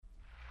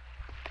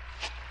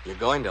You're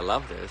going to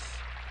love this.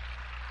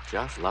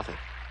 Just love it.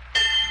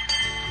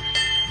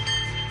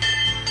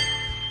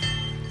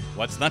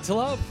 What's not to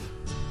love?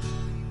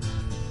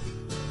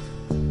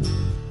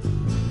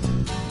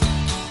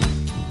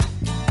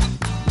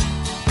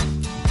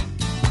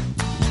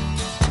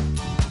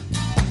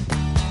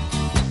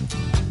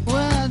 Well,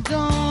 I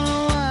don't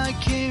know why I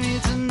came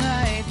here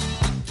tonight.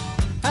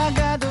 I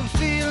got the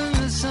feeling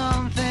that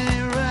something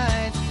ain't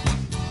right.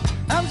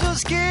 I'm so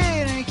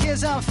scared in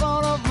case I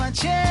fall off my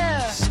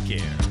chair.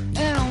 Scared.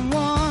 And I'm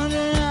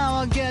wondering how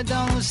I'll get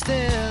down the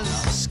stairs.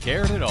 Not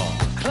scared at all.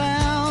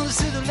 Clowns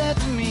to the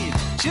left of me,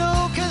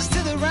 jokers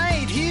to the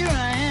right. Here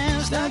I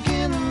am, stuck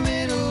in the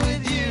middle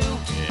with you.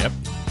 Yep.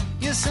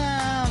 Yes,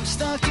 I'm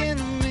stuck in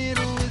the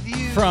middle with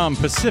you. From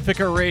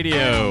Pacifica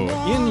Radio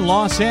in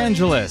Los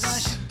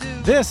Angeles,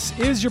 this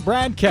is your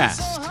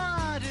BradCast,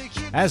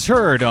 as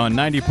heard on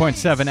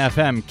 90.7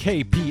 FM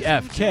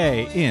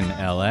KPFK in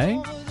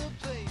LA,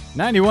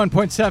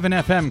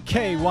 91.7 FM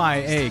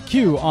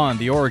KYAQ on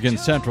the Oregon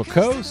Central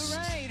Coast,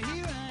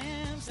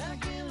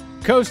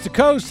 coast to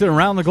coast and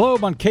around the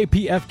globe on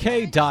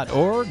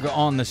kpfk.org,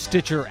 on the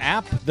Stitcher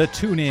app, the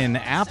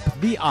TuneIn app,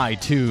 the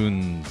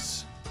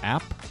iTunes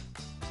app,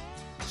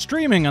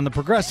 streaming on the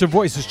Progressive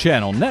Voices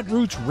channel,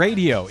 Netroots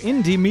Radio,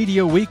 Indie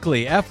Media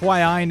Weekly,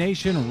 FYI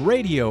Nation,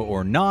 Radio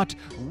or Not,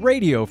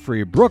 Radio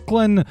Free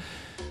Brooklyn,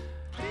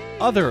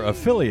 other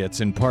affiliates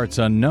in parts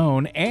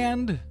unknown,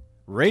 and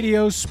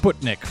Radio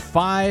Sputnik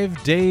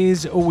 5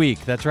 days a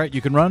week. That's right,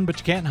 you can run, but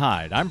you can't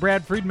hide. I'm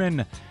Brad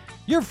Friedman,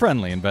 your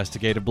friendly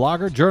investigative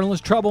blogger,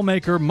 journalist,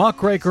 troublemaker,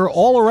 muckraker,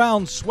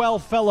 all-around swell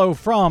fellow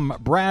from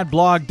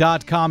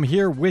bradblog.com,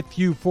 here with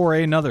you for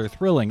another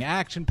thrilling,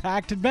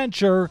 action-packed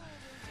adventure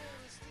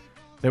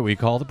that we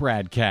call the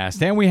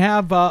BradCast. And we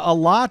have a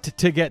lot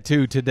to get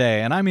to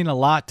today, and I mean a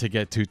lot to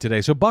get to today,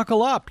 so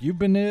buckle up. You've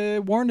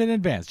been warned in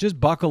advance. Just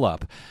buckle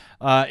up,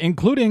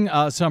 including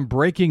some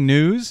breaking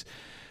news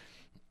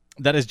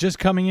that is just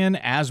coming in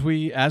as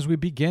we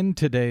begin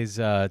today's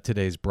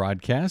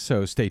broadcast,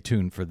 so stay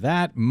tuned for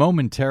that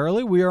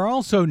momentarily. We are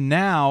also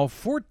now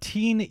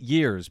 14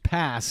 years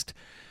past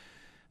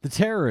the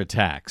terror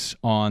attacks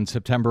on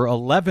September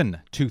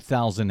 11,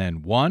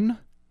 2001.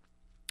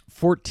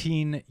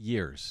 14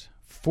 years.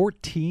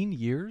 14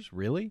 years,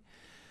 really?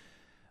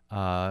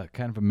 Kind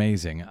of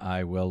amazing.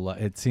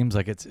 It seems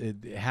like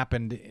it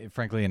happened,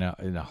 frankly, in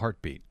a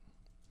heartbeat.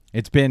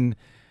 It's been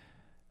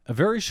a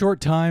very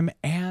short time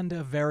and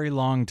a very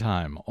long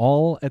time,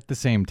 all at the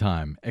same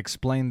time.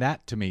 Explain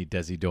that to me,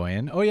 Desi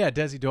Doyen. Oh, yeah,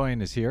 Desi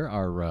Doyen is here,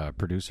 our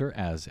producer,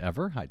 as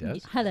ever. Hi, Des.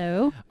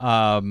 Hello.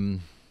 Well,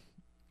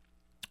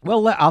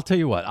 I'll tell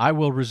you what. I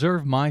will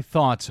reserve my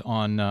thoughts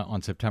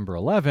on September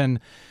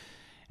 11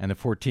 and the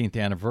 14th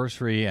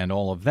anniversary and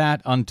all of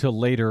that until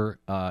later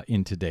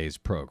in today's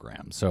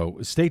program. So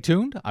stay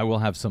tuned. I will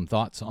have some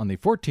thoughts on the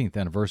 14th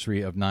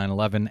anniversary of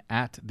 9/11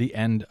 at the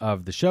end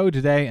of the show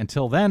today.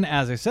 Until then,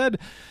 as I said,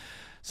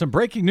 some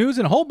breaking news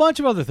and a whole bunch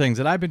of other things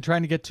that I've been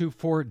trying to get to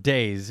for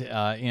days,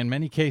 in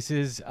many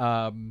cases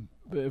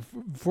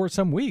for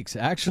some weeks,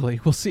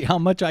 actually. We'll see how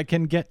much I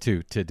can get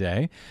to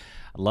today.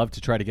 I'd love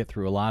to try to get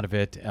through a lot of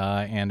it.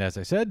 And as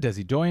I said,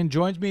 Desi Doyen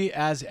joins me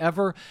as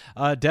ever.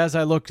 Des,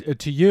 I look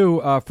to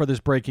you for this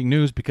breaking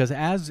news because,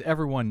 as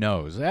everyone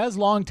knows, as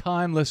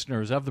longtime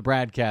listeners of the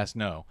BradCast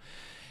know,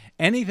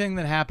 anything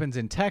that happens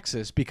in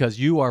Texas, because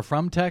you are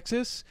from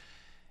Texas,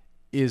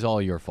 is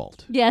all your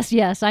fault.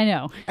 Yes, I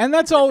know. And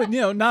that's all,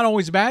 not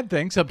always a bad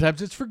thing.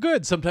 Sometimes it's for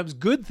good. Sometimes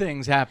good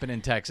things happen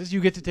in Texas. You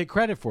get to take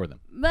credit for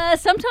them.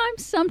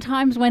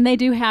 Sometimes when they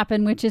do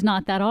happen, which is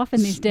not that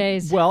often these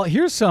days. Well,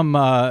 here's some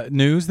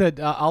news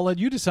that I'll let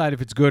you decide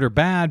if it's good or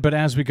bad. But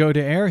as we go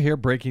to air here,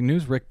 breaking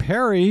news, Rick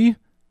Perry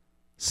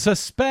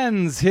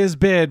suspends his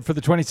bid for the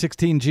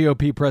 2016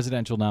 GOP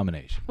presidential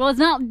nomination. Well, it's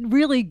not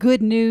really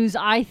good news,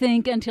 I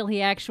think, until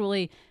he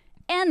actually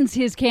ends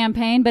his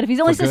campaign. But if he's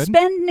only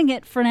suspending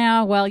it for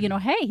now, well,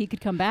 hey, he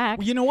could come back.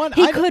 Well, you know what?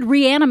 He could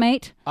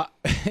reanimate.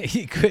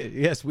 He could.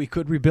 Yes, we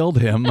could rebuild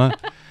him.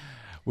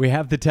 We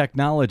have the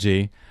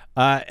technology.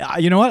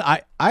 You know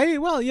what?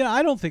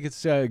 I don't think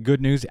it's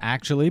good news,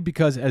 actually,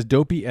 because as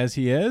dopey as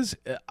he is,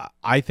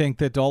 I think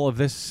that all of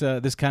this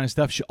kind of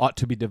stuff ought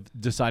to be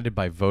decided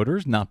by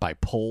voters, not by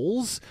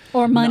polls.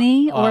 Or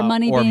money, or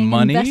money being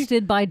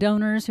invested by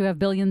donors who have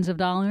billions of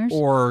dollars.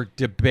 Or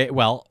debate,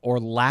 or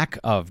lack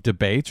of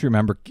debates.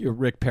 Remember,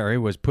 Rick Perry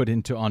was put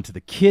onto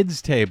the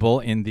kids' table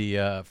in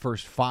the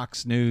first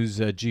Fox News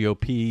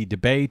GOP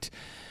debate.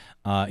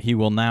 He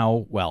will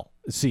now,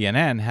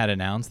 CNN had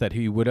announced that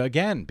he would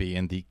again be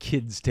in the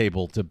kids'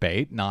 table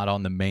debate, not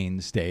on the main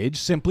stage,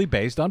 simply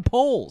based on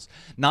polls,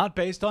 not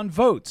based on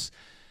votes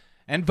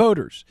and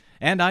voters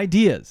and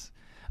ideas.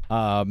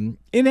 In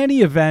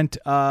any event,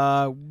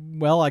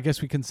 I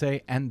guess we can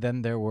say, and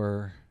then there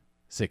were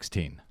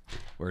 16.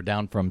 We're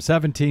down from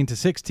 17 to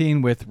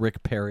 16 with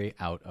Rick Perry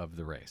out of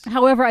the race.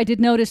 However, I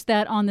did notice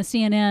that on the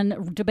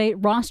CNN debate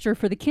roster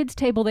for the kids'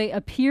 table, they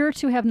appear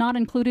to have not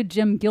included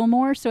Jim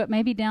Gilmore, so it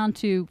may be down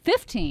to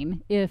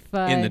 15 if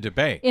in the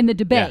debate.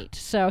 Yeah.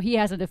 So he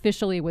hasn't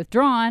officially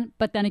withdrawn,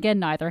 but then again,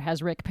 neither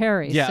has Rick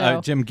Perry. Yeah,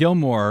 Jim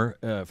Gilmore,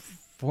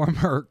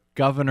 former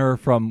governor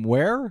from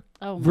where?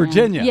 Oh,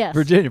 Virginia. Yes.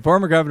 Virginia.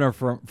 Former governor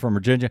from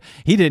Virginia.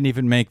 He didn't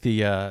even make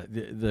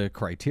the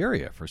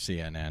criteria for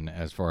CNN,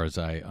 as far as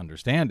I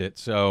understand it.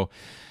 So,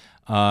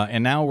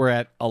 and now we're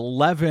at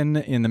 11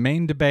 in the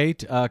main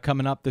debate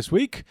coming up this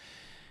week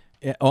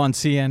on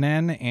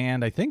CNN,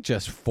 and I think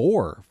just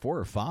four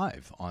or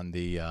five on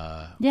the.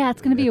 Yeah,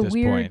 it's going to be a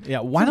weird. Point. Yeah,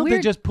 why don't they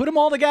just put them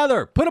all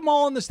together? Put them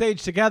all on the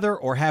stage together,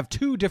 or have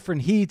two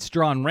different heats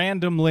drawn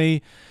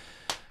randomly.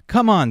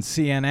 Come on,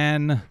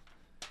 CNN.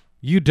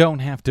 You don't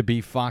have to be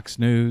Fox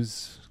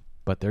News,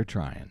 but they're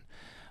trying.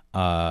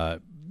 And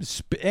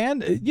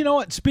you know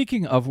what?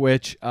 Speaking of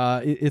which,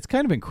 it's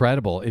kind of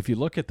incredible. If you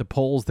look at the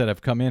polls that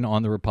have come in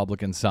on the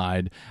Republican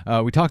side,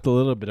 we talked a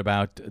little bit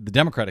about the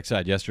Democratic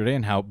side yesterday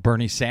and how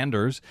Bernie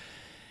Sanders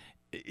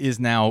is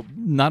now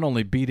not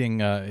only beating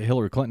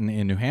Hillary Clinton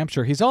in New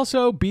Hampshire, he's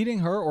also beating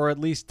her, or at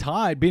least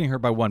beating her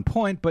by 1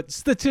 point, but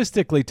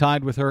statistically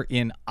tied with her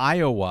in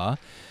Iowa.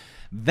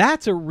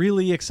 That's a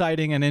really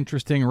exciting and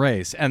interesting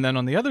race. And then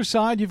on the other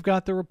side, you've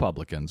got the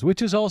Republicans,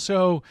 which is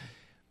also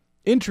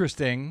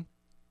interesting.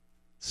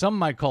 Some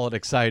might call it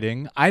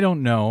exciting. I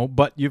don't know.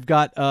 But you've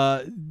got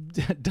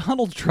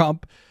Donald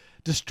Trump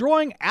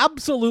destroying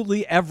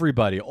absolutely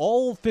everybody,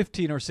 all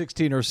 15 or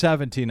 16 or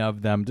 17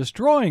 of them,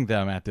 destroying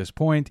them at this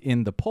point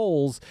in the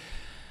polls.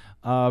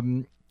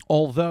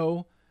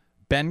 Although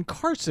Ben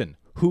Carson,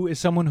 who is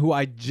someone who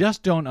I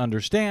just don't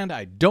understand.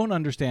 I don't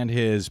understand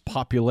his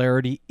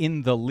popularity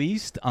in the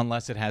least,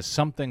 unless it has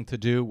something to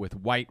do with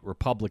white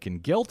Republican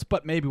guilt,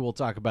 but maybe we'll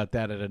talk about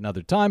that at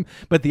another time.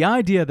 But the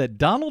idea that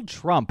Donald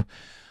Trump,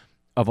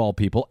 of all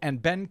people,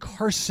 and Ben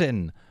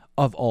Carson,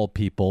 of all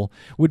people,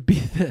 would be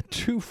the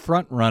two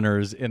front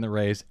runners in the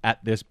race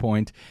at this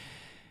point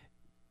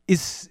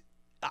is...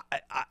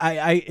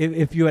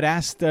 if you had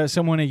asked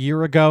someone a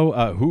year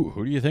ago,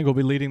 who do you think will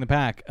be leading the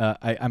pack?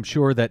 I'm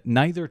sure that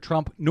neither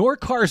Trump nor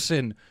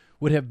Carson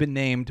would have been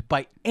named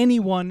by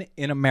anyone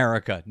in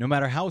America, no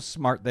matter how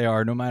smart they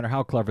are, no matter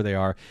how clever they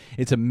are.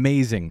 It's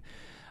amazing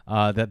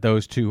that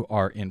those two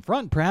are in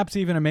front. Perhaps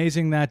even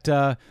amazing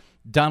that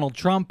Donald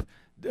Trump,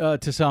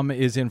 to some,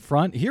 is in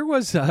front. Here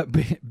was,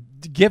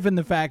 given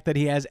the fact that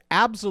he has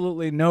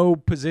absolutely no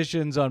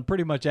positions on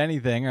pretty much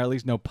anything, or at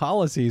least no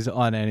policies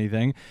on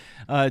anything,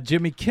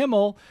 Jimmy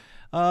Kimmel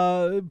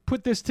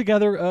put this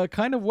together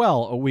kind of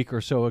well a week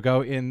or so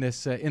ago in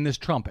this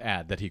Trump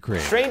ad that he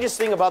created. Strangest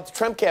thing about the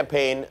Trump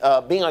campaign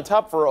being on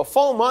top for a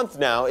full month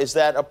now is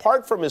that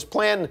apart from his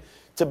plan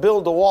to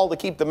build a wall to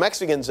keep the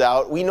Mexicans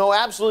out, we know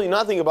absolutely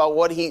nothing about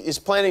what he is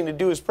planning to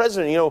do as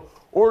president. You know,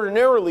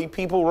 ordinarily,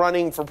 people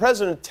running for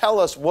president tell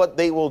us what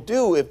they will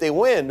do if they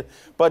win,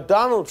 but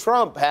Donald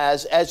Trump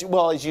has, as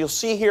you'll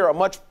see here, a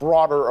much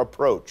broader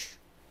approach.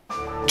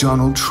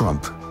 Donald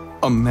Trump,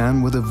 a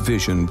man with a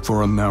vision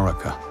for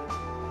America.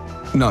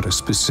 Not a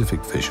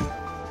specific vision,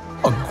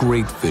 a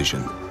great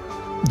vision,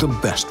 the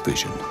best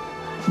vision.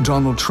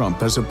 Donald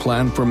Trump has a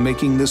plan for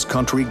making this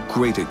country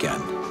great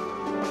again.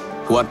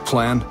 What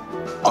plan?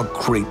 A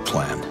great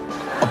plan.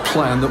 A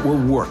plan that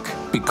will work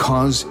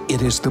because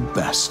it is the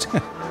best.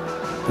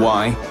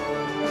 Why?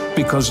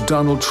 Because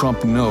Donald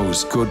Trump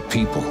knows good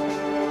people.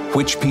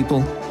 Which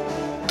people?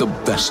 The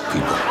best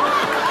people.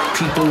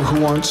 People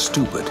who aren't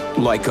stupid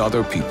like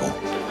other people.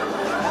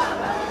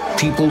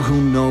 People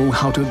who know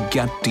how to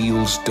get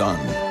deals done.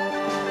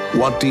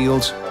 What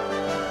deals?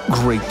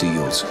 Great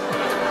deals.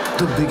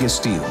 The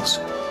biggest deals.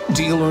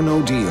 Deal or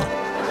no deal.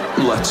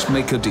 Let's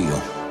make a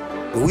deal.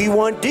 We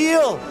want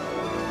deal.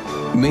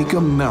 Make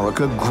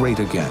America great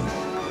again.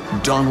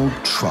 Donald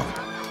Trump.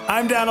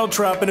 I'm Donald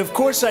Trump, and of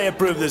course I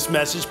approve this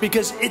message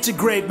because it's a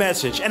great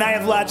message, and I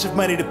have lots of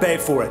money to pay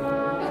for it.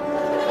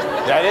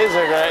 That is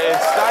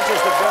it's not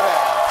just a good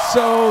ad.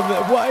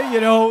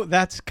 So,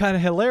 that's kind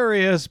of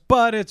hilarious,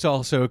 but it's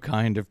also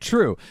kind of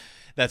true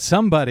that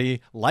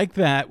somebody like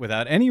that,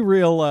 without any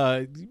real,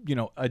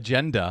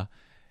 agenda,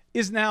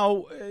 is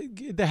now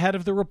the head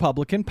of the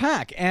Republican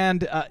pack.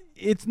 And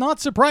it's not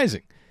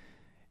surprising.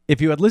 If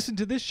you had listened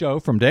to this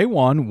show from day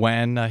one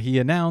when he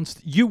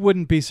announced, you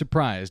wouldn't be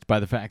surprised by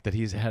the fact that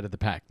he's ahead of the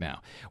pack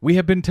now. We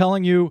have been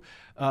telling you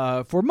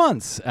for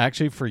months,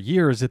 actually for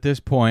years at this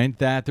point,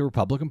 that the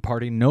Republican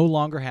Party no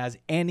longer has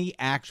any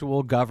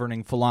actual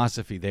governing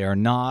philosophy. They are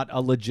not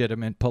a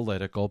legitimate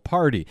political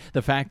party.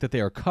 The fact that they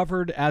are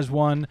covered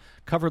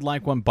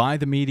like one by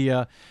the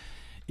media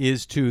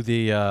is to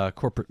the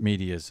corporate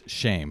media's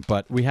shame.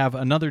 But we have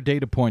another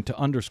data point to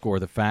underscore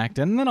the fact,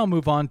 and then I'll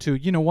move on to,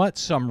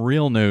 some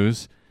real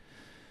news.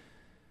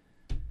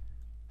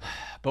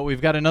 But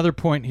we've got another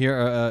point here,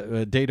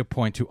 a data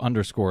point to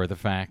underscore the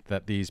fact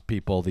that these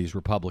people, these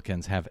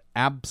Republicans, have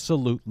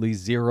absolutely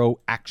zero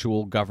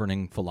actual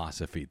governing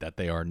philosophy, that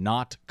they are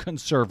not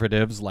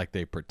conservatives like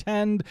they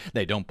pretend.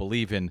 They don't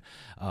believe in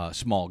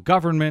small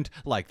government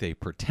like they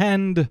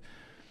pretend.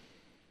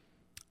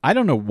 I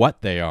don't know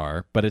what they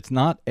are, but it's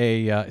not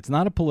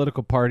a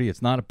political party.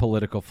 It's not a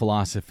political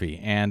philosophy.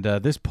 And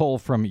this poll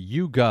from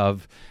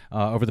YouGov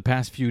over the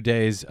past few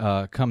days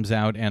comes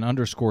out and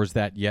underscores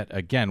that yet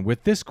again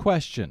with this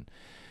question.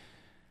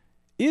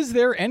 Is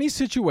there any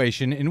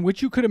situation in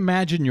which you could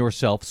imagine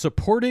yourself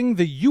supporting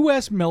the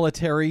U.S.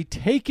 military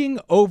taking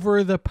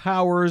over the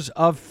powers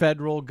of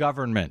federal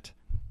government?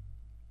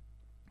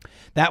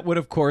 That would,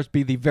 of course,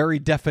 be the very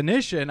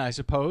definition, I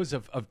suppose,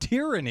 of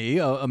tyranny,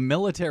 a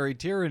military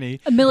tyranny.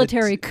 A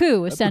military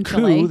coup,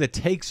 essentially. A coup that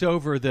takes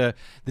over the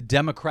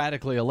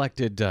democratically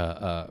elected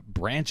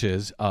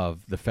branches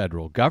of the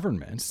federal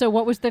government. So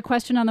what was the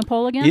question on the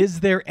poll again? Is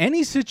there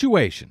any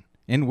situation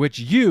in which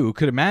you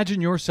could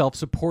imagine yourself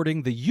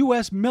supporting the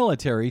U.S.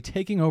 military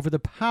taking over the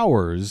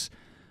powers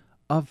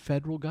of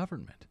federal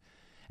government?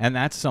 And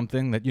that's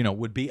something that,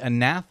 would be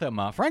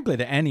anathema, frankly,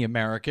 to any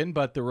American.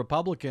 But the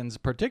Republicans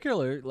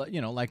particularly,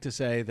 like to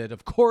say that,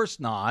 of course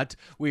not.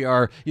 We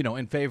are,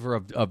 in favor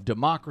of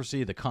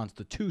democracy, the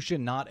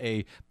Constitution, not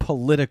a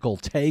political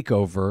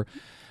takeover.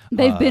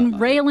 They've been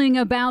railing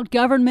about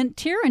government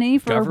tyranny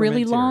for a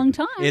really long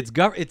time.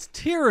 It's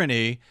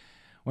tyranny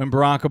when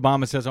Barack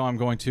Obama says, I'm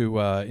going to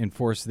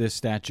enforce this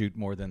statute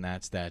more than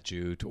that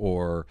statute,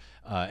 or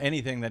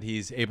anything that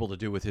he's able to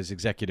do with his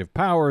executive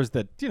powers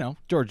that,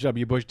 George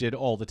W. Bush did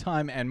all the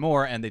time and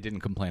more, and they didn't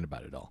complain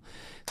about it all.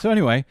 So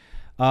anyway,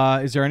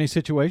 is there any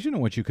situation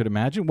in which you could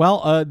imagine?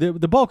 Well,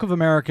 the bulk of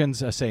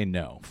Americans say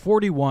no,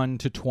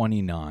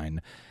 41-29.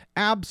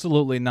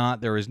 Absolutely not.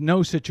 There is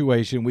no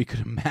situation we could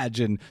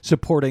imagine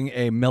supporting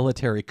a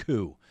military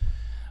coup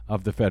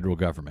of the federal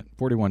government,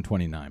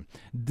 41-29.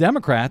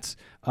 Democrats,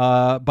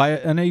 by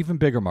an even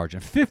bigger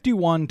margin,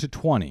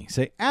 51-20,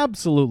 say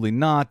absolutely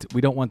not. We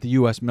don't want the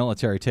U.S.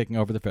 military taking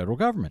over the federal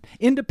government.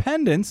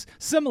 Independents,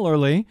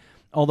 similarly,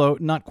 although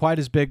not quite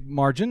as big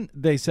margin,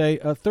 they say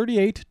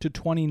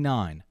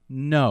 38-29.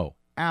 No,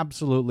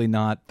 absolutely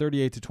not.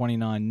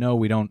 38-29. No,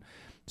 we don't.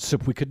 So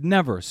we could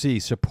never see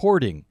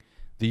supporting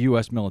the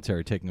U.S.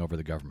 military taking over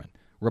the government.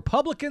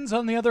 Republicans,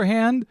 on the other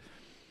hand,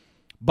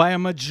 by a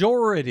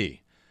majority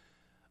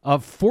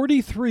of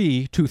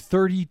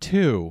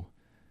 43-32,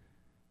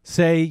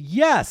 say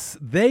yes,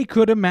 they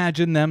could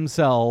imagine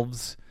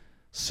themselves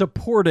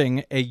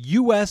supporting a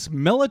U.S.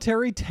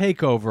 military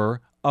takeover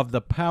of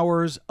the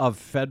powers of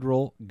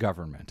federal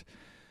government,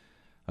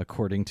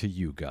 according to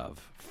YouGov.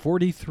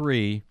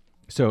 43,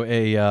 so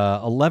a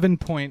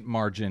 11-point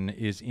margin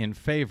is in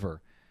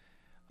favor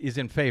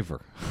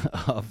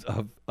of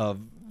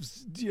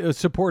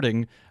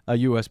supporting a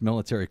U.S.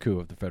 military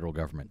coup of the federal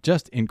government.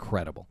 Just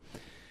incredible.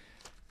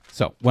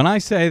 So when I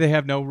say they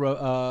have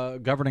no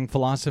governing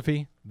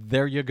philosophy,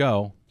 there you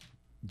go.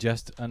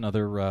 Just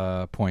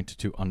another point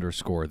to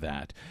underscore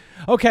that.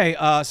 Okay,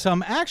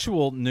 some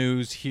actual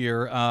news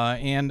here,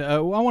 and I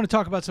want to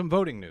talk about some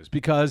voting news,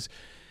 because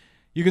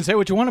you can say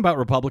what you want about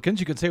Republicans,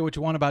 you can say what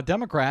you want about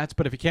Democrats,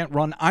 but if you can't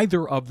run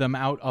either of them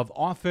out of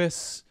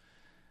office,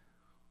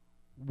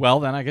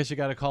 well, then I guess you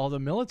got to call the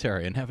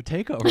military and have a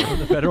takeover of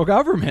the federal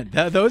government.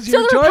 Those are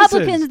your choices. So the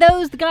Republicans,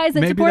 those guys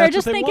that support, are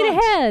just thinking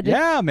ahead.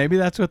 Yeah, maybe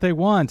that's what they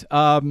want.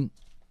 All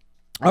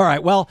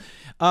right, well,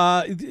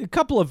 a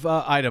couple of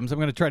items I'm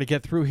going to try to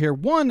get through here.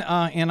 One,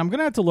 and I'm going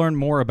to have to learn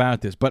more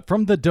about this, but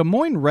from the Des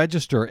Moines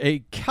Register,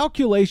 a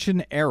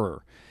calculation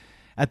error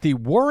at the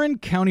Warren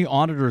County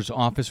Auditor's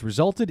Office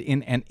resulted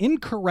in an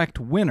incorrect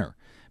winner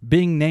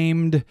being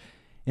named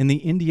in the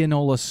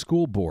Indianola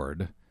School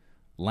Board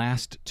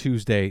last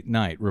Tuesday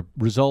night.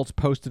 Results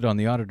posted on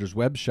the auditor's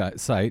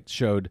website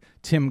showed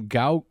Tim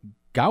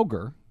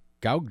Gauger,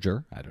 I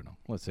don't know,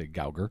 let's say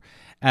Gauger,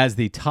 as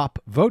the top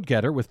vote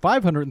getter with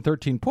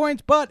 513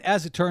 points, but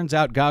as it turns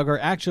out, Gauger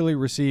actually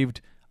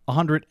received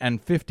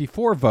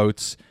 154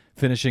 votes,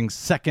 finishing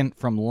second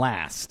from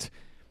last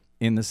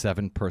in the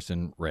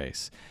 7-person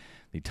race.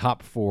 The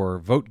top 4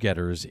 vote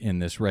getters in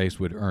this race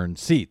would earn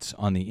seats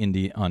on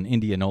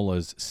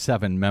Indianola's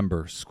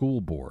 7-member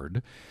school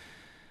board.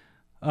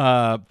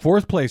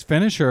 Fourth place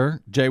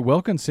finisher Jay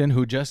Wilkinson,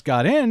 who just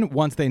got in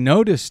once they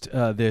noticed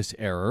this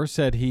error,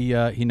 said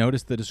he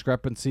noticed the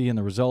discrepancy in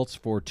the results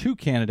for 2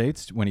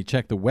 candidates when he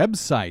checked the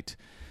website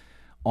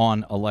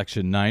on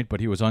election night, but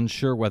he was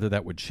unsure whether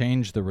that would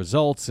change the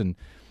results, and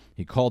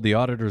he called the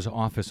auditor's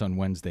office on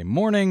Wednesday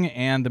morning,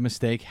 and the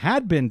mistake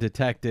had been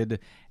detected,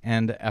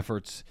 and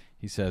efforts,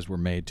 he says, were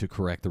made to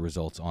correct the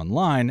results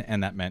online,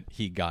 and that meant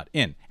he got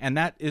in. And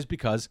that is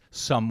because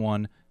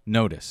someone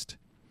noticed.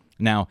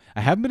 Now,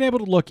 I haven't been able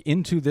to look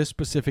into this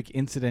specific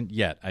incident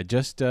yet. I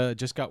just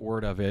got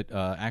word of it,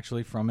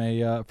 actually from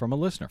a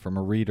listener, from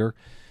a reader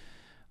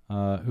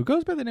who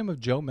goes by the name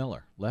of Joe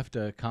Miller. Left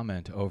a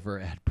comment over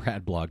at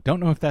BradBlog. Don't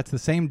know if that's the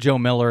same Joe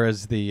Miller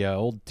as the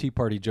old Tea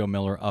Party Joe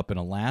Miller up in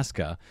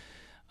Alaska,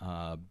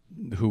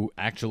 who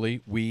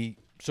actually we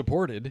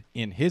supported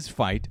in his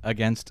fight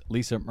against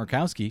Lisa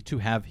Murkowski to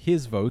have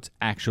his votes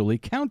actually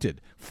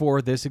counted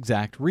for this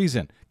exact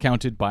reason,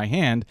 counted by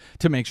hand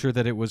to make sure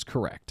that it was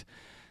correct,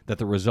 that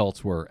the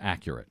results were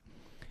accurate.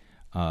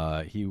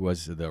 He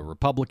was the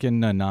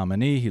Republican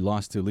nominee. He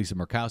lost to Lisa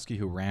Murkowski,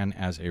 who ran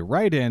as a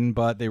write-in,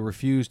 but they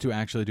refused to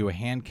actually do a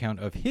hand count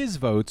of his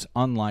votes,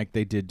 unlike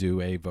they did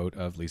do a vote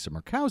of Lisa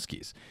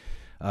Murkowski's,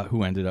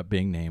 who ended up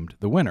being named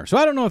the winner. So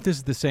I don't know if this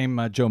is the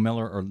same Joe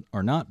Miller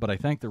or not, but I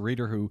thank the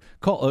reader who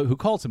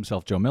calls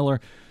himself Joe Miller,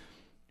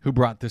 who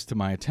brought this to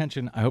my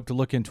attention. I hope to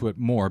look into it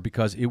more,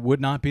 because it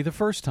would not be the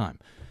first time.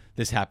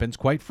 This happens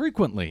quite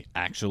frequently,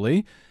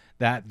 actually,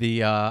 that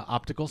the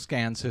optical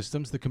scan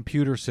systems, the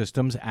computer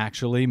systems,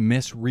 actually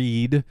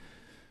misread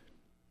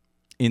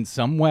in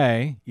some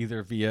way,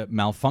 either via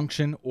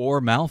malfunction or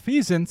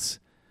malfeasance,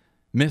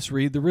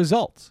 misread the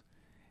results.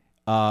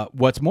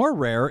 What's more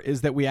rare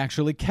is that we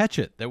actually catch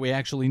it, that we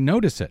actually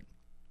notice it,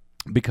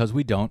 because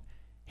we don't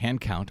hand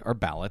count our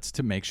ballots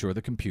to make sure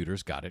the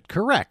computers got it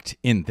correct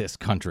in this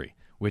country,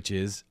 which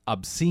is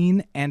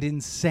obscene and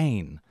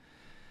insane.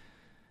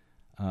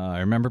 I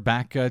remember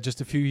back just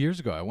a few years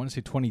ago, I want to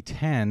say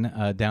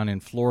 2010, down in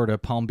Florida,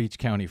 Palm Beach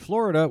County,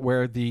 Florida,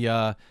 where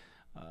the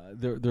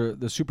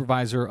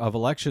supervisor of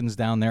elections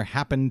down there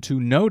happened to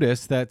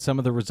notice that some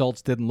of the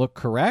results didn't look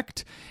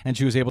correct, and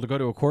she was able to go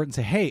to a court and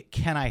say, hey,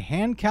 can I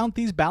hand count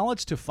these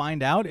ballots to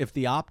find out if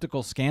the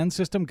optical scan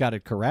system got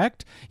it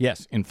correct?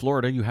 Yes, in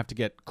Florida, you have to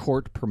get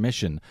court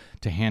permission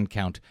to hand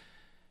count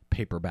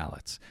paper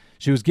ballots.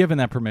 She was given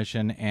that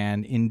permission,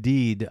 and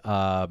indeed,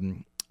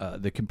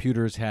 the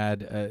computers had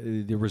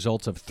the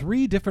results of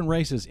 3 different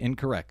races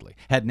incorrectly,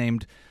 had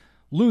named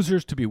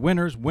losers to be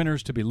winners,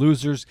 winners to be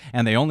losers,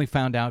 and they only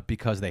found out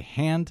because they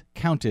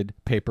hand-counted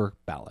paper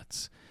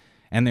ballots.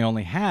 And they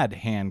only had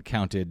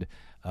hand-counted,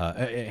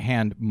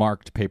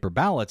 hand-marked paper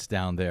ballots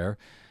down there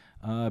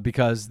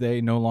because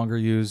they no longer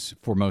use,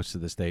 for most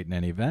of the state in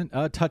any event,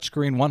 a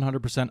touchscreen,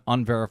 100%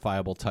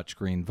 unverifiable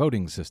touchscreen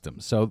voting system.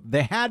 So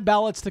they had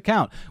ballots to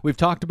count. We've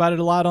talked about it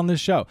a lot on this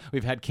show.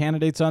 We've had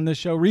candidates on this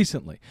show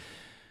recently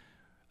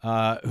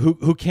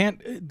who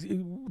can't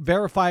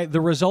verify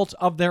the results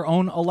of their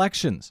own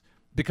elections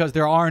because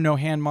there are no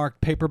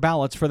hand-marked paper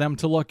ballots for them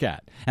to look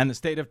at. And the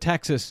state of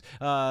Texas,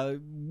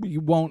 you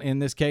won't, in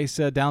this case,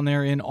 down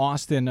there in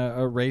Austin,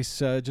 a race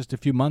just a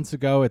few months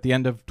ago at the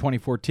end of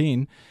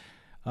 2014,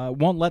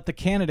 won't let the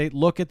candidate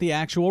look at the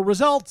actual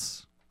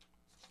results.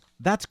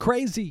 That's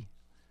crazy.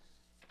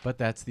 But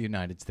that's the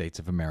United States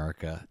of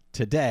America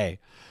today.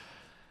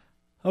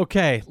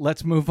 Okay,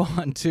 let's move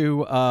on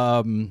to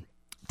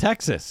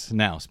Texas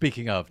now.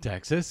 Speaking of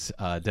Texas,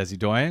 Desi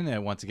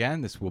Doyen, once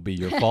again, this will be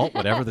your fault.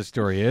 Whatever the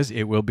story is,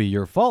 it will be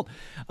your fault.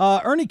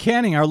 Ernie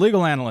Canning, our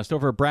legal analyst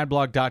over at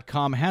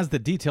bradblog.com, has the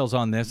details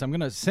on this. I'm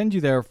going to send you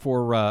there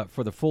for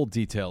the full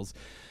details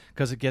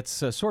because it gets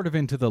sort of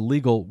into the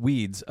legal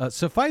weeds.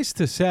 Suffice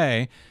to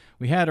say,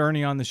 we had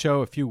Ernie on the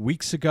show a few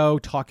weeks ago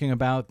talking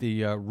about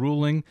the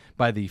ruling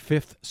by the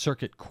Fifth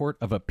Circuit Court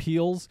of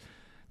Appeals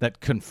that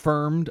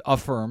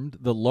affirmed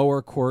the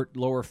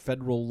lower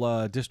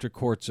federal district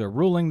court's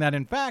ruling that,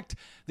 in fact,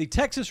 the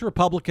Texas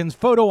Republicans'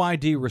 photo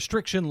ID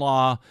restriction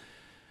law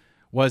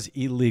was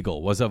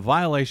illegal, was a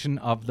violation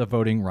of the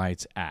Voting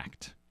Rights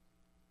Act.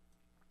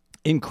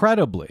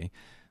 Incredibly,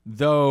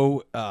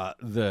 though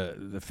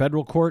the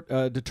federal court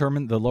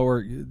determined, the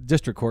lower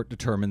district court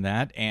determined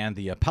that, and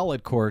the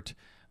appellate court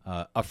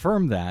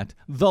affirmed that,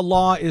 the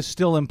law is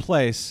still in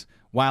place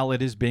while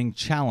it is being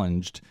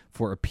challenged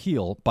for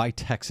appeal by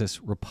Texas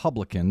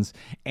Republicans.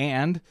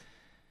 And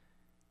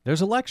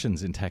there's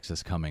elections in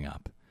Texas coming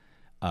up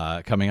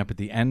at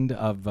the end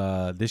of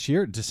this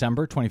year,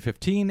 December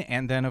 2015.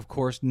 And then, of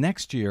course,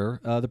 next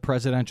year, the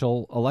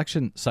presidential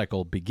election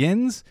cycle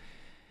begins.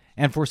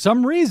 And for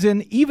some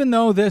reason, even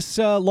though this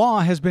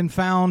law has been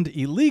found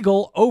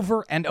illegal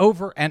over and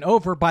over and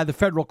over by the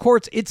federal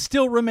courts, it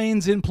still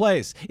remains in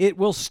place. It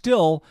will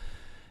still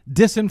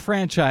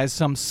disenfranchise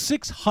some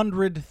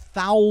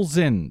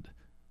 600,000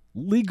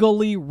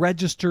 legally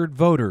registered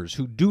voters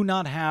who do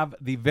not have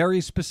the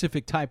very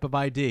specific type of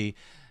ID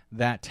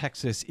that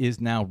Texas is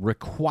now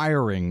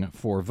requiring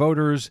for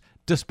voters,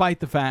 despite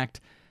the fact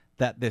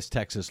that this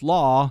Texas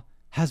law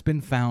has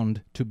been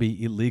found to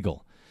be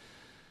illegal.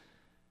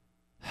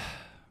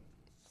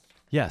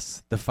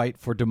 Yes, the fight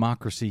for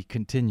democracy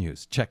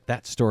continues. Check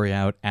that story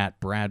out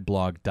at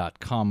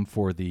bradblog.com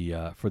for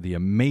the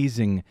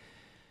amazing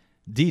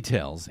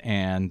details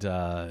and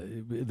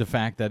the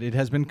fact that it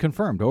has been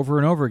confirmed over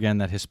and over again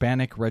that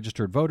Hispanic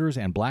registered voters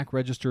and black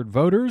registered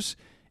voters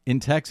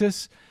in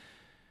Texas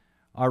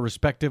are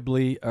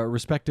respectively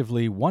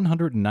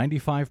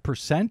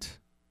 195%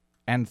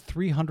 and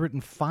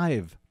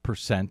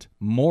 305%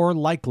 more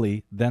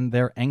likely than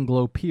their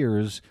Anglo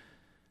peers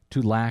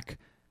to lack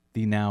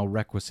the now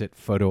requisite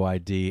photo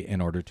ID in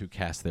order to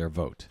cast their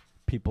vote.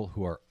 People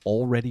who are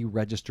already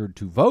registered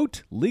to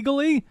vote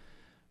legally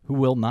who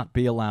will not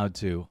be allowed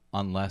to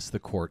unless the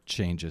court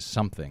changes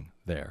something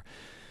there.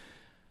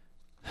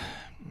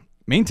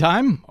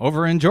 Meantime,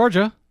 over in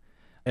Georgia,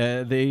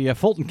 The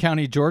Fulton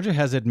County, Georgia,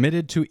 has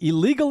admitted to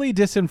illegally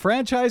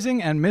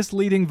disenfranchising and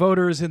misleading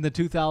voters in the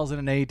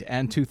 2008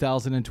 and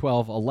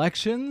 2012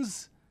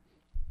 elections.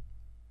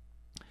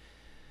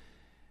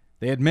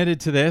 They admitted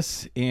to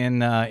this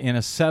in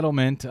a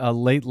settlement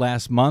late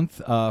last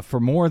month for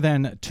more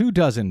than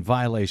 24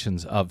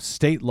 violations of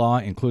state law,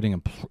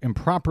 including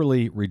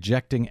improperly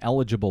rejecting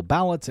eligible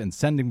ballots and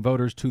sending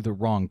voters to the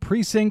wrong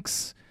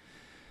precincts.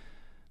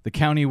 The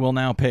county will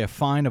now pay a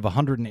fine of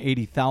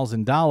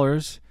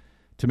 $180,000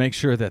 to make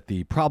sure that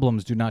the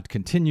problems do not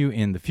continue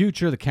in the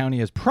future. The county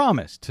has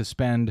promised to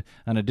spend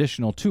an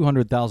additional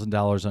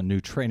 $200,000 on new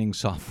training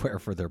software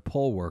for their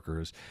poll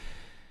workers.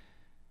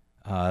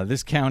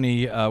 This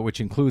county, which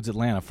includes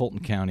Atlanta, Fulton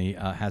County,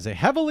 has a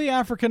heavily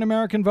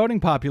African-American voting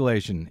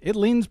population. It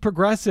leans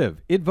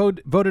progressive. It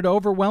voted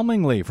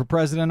overwhelmingly for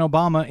President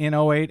Obama in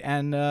 2008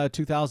 and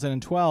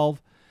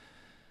 2012.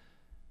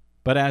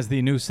 But as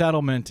the new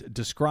settlement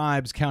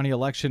describes, county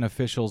election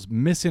officials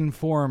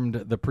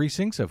misinformed the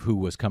precincts of who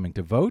was coming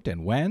to vote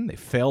and when. They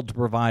failed to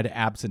provide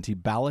absentee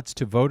ballots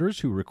to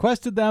voters who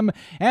requested them,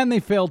 and they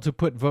failed to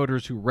put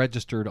voters who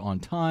registered on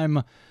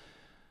time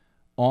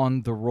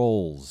on the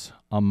rolls,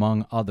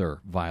 among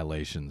other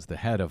violations. The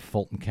head of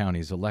Fulton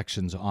County's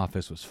elections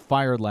office was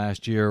fired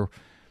last year,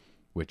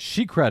 which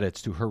she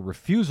credits to her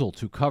refusal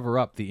to cover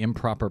up the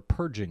improper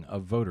purging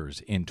of voters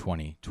in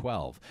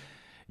 2012.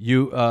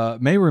 You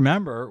may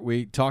remember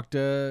we talked,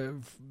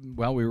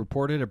 we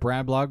reported at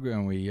Brad Blog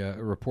and we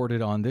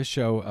reported on this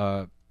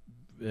show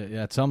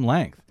at some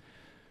length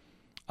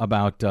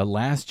about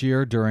last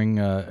year during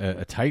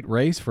a tight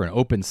race for an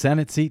open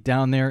Senate seat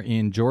down there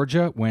in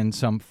Georgia when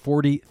some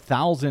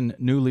 40,000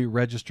 newly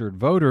registered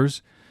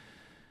voters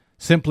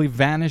simply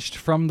vanished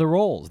from the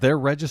rolls. Their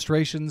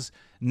registrations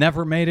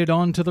never made it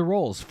onto the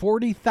rolls.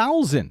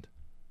 40,000.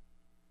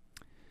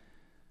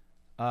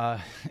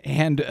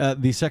 And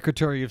the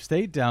Secretary of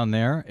State down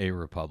there, a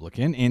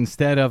Republican,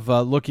 instead of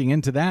looking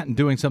into that and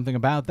doing something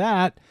about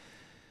that,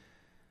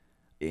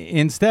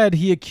 instead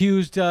he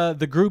accused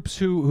the groups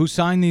who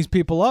signed these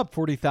people up,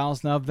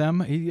 40,000 of them,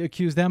 he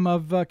accused them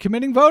of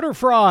committing voter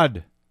fraud,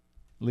 at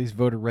least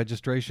voter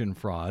registration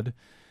fraud.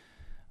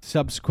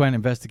 Subsequent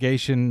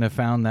investigation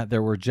found that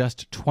there were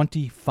just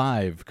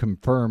 25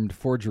 confirmed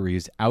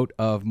forgeries out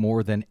of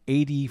more than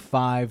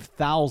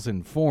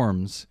 85,000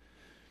 forms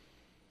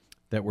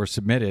that were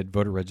submitted,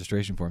 voter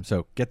registration forms.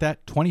 So get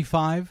that,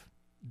 25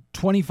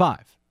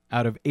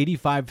 out of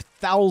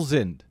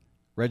 85,000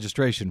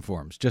 registration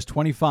forms. Just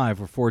 25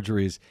 were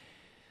forgeries.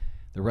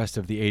 The rest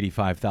of the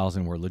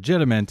 85,000 were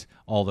legitimate,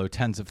 although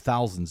tens of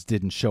thousands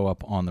didn't show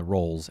up on the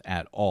rolls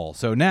at all.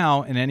 So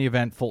now, in any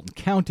event, Fulton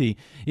County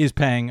is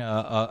paying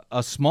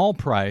a small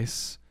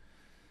price.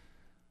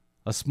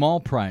 A small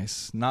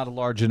price, not a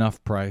large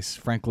enough price.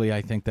 Frankly,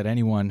 I think that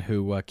anyone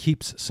who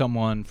keeps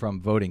someone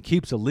from voting,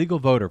 keeps a legal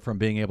voter from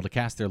being able to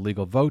cast their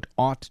legal vote,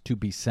 ought to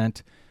be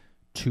sent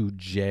to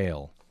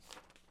jail.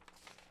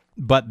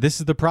 But this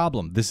is the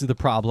problem. This is the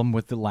problem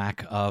with the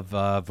lack of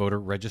voter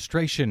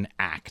registration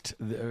act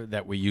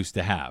that we used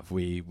to have.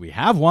 We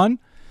have one,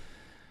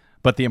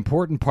 but the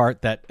important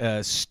part that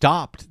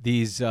stopped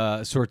these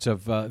sorts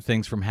of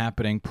things from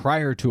happening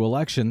prior to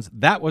elections,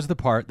 that was the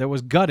part that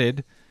was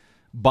gutted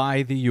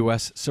by the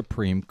U.S.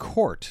 Supreme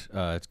Court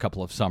a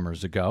couple of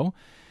summers ago.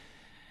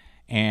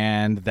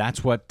 And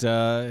that's what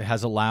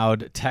has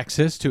allowed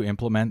Texas to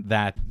implement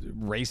that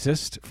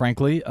racist,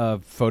 frankly,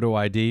 photo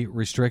ID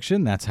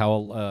restriction. That's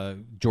how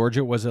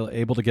Georgia was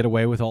able to get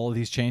away with all of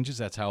these changes.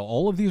 That's how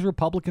all of these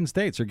Republican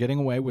states are getting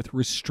away with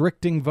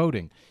restricting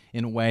voting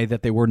in a way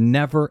that they were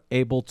never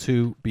able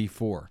to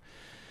before.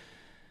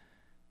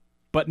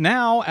 But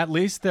now, at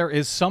least, there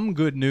is some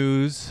good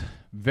news.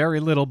 Very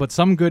little, but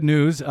some good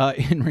news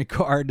in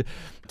regard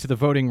to the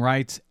Voting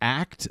Rights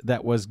Act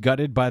that was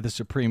gutted by the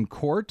Supreme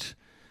Court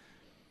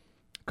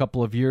a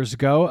couple of years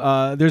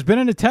ago. There's been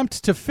an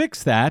attempt to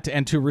fix that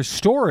and to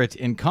restore it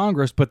in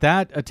Congress, but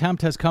that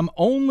attempt has come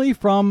only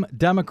from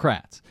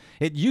Democrats.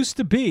 It used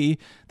to be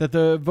that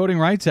the Voting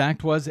Rights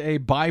Act was a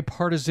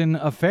bipartisan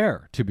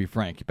affair, to be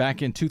frank.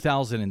 Back in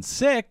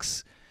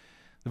 2006,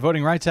 the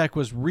Voting Rights Act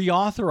was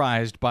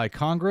reauthorized by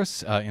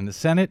Congress in the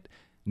Senate,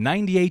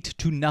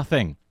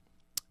 98-0.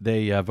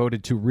 They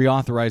voted to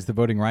reauthorize the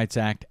Voting Rights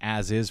Act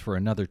as is for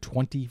another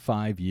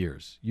 25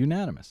 years.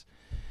 Unanimous.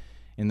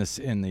 In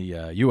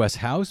the U.S.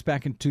 House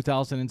back in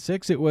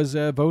 2006, it was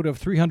a vote of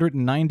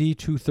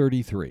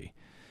 390-33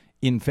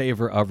 in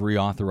favor of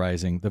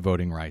reauthorizing the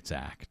Voting Rights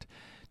Act.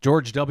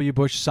 George W.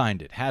 Bush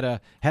signed it, had an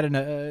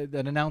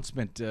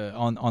announcement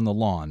on the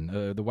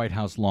lawn, the White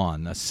House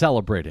lawn,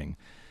 celebrating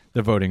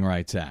the Voting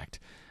Rights Act.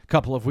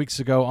 Couple of weeks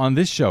ago on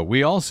this show,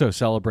 we also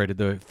celebrated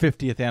the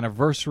 50th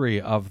anniversary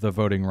of the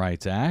Voting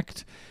Rights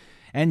Act.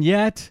 And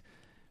yet,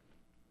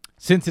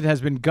 since it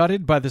has been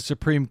gutted by the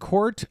Supreme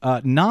Court,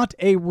 not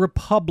a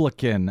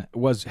Republican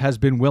has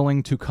been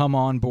willing to come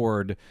on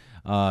board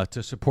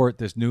to support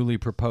this newly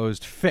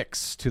proposed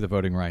fix to the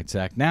Voting Rights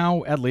Act.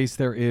 Now, at least,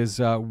 there is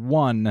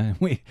one.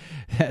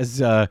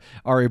 As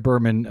Ari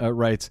Berman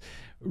writes,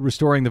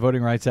 restoring the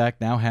Voting Rights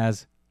Act now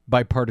has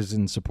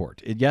bipartisan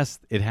support.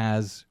 It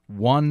has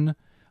one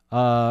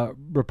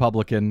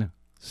Republican,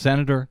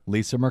 Senator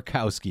Lisa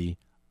Murkowski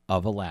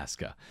of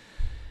Alaska.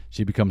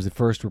 She becomes the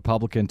first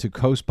Republican to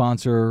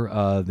co-sponsor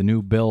the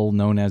new bill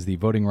known as the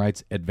Voting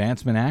Rights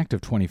Advancement Act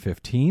of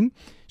 2015.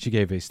 She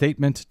gave a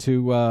statement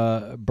to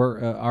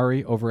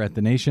Ari over at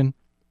The Nation.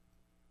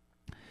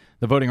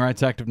 The Voting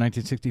Rights Act of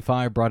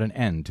 1965 brought an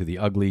end to the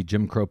ugly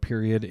Jim Crow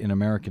period in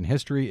American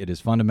history. It is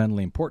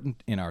fundamentally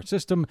important in our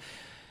system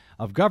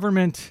of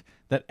government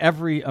that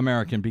every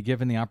American be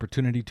given the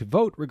opportunity to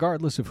vote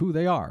regardless of who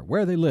they are,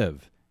 where they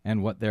live,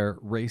 and what their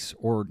race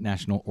or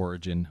national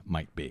origin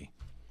might be.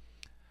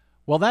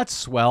 Well, that's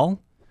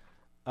swell.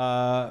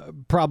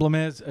 Problem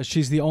is,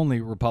 she's the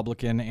only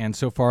Republican, and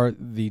so far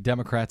the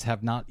Democrats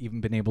have not even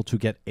been able to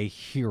get a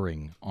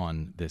hearing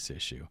on this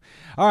issue.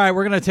 All right,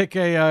 we're going to take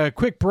a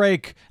quick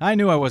break. I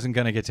knew I wasn't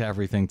going to get to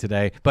everything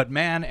today, but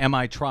man, am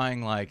I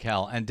trying like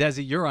hell. And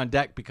Desi, you're on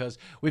deck because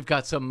we've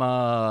got some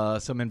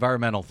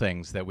environmental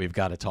things that we've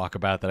got to talk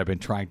about that I've been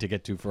trying to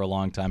get to for a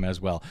long time as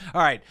well.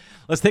 All right,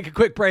 let's take a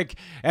quick break,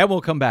 and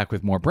we'll come back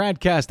with more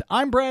BradCast.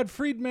 I'm Brad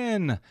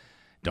Friedman.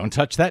 Don't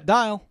touch that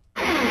dial.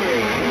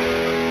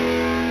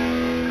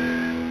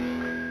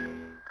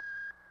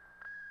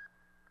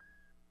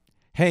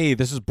 Hey,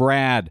 this is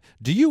Brad.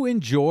 Do you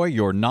enjoy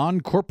your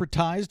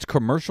non-corporatized,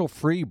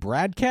 commercial-free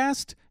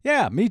BradCast?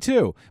 Yeah, me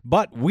too.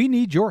 But we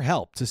need your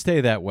help to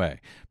stay that way.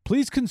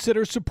 Please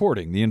consider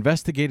supporting the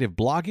investigative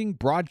blogging,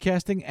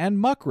 broadcasting, and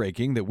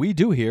muckraking that we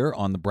do here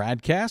on the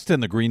BradCast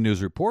and the Green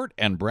News Report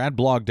and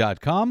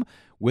bradblog.com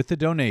with a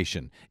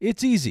donation.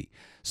 It's easy.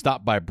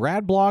 Stop by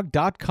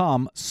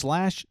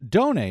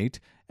bradblog.com/donate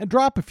and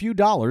drop a few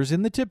dollars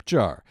in the tip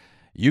jar.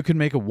 You can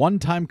make a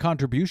one-time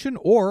contribution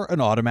or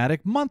an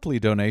automatic monthly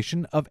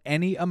donation of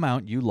any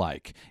amount you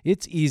like.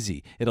 It's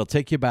easy. It'll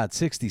take you about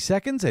 60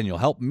 seconds, and you'll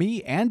help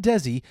me and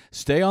Desi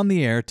stay on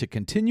the air to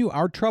continue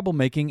our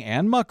troublemaking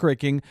and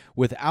muckraking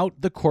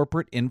without the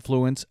corporate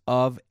influence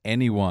of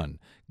anyone.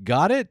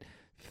 Got it?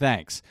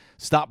 Thanks.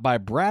 Stop by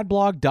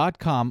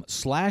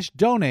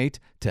bradblog.com/donate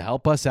to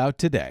help us out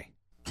today.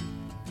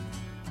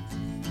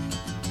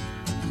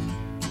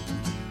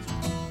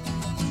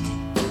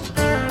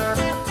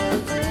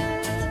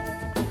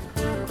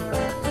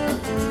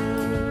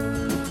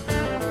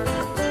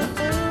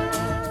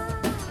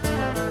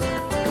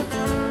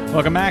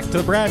 Welcome back to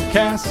the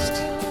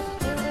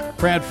BradCast.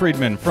 Brad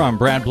Friedman from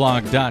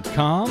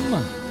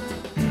bradblog.com.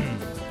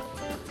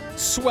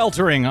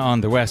 Sweltering on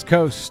the West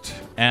Coast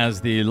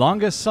as the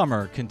longest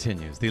summer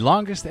continues. The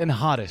longest and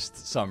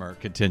hottest summer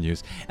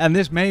continues. And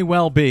this may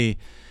well be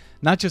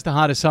not just the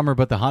hottest summer,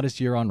 but the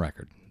hottest year on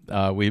record.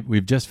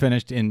 We've just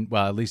finished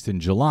at least in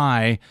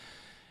July,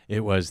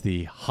 it was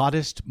the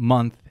hottest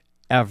month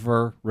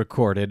ever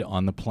recorded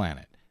on the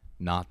planet.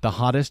 Not the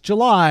hottest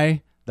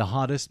July, the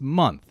hottest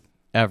month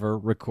ever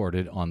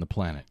recorded on the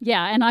planet.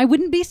 Yeah, and I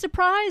wouldn't be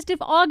surprised if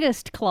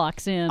August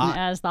clocks in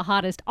as the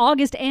hottest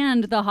August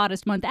and the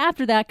hottest month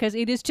after that, because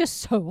it is just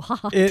so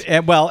hot.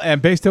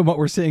 And based on what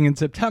we're seeing in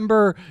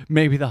September,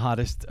 maybe the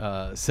hottest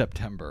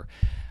September.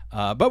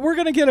 But we're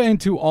going to get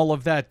into all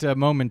of that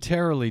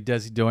momentarily,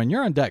 Desi Doan.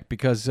 You're on deck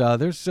because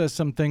there's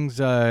some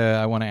things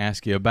I want to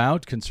ask you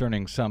about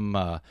concerning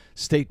some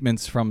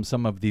statements from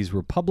some of these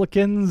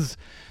Republicans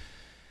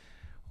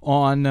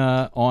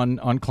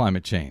on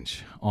climate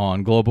change,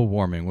 on global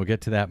warming. We'll get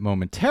to that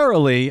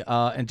momentarily.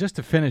 And just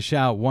to finish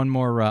out, one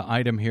more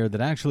item here that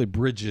actually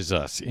bridges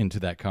us into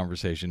that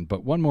conversation.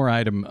 But one more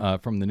item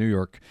from the New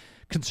York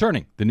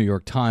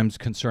Times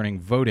concerning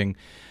voting.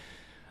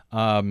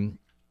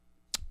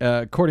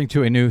 According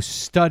to a new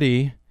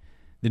study,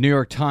 the New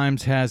York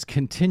Times has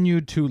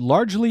continued to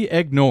largely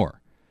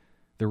ignore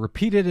the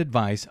repeated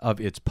advice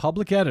of its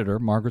public editor,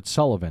 Margaret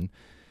Sullivan,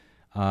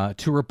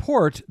 to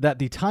report that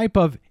the type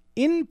of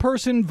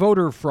in-person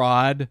voter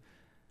fraud,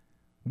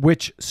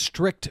 which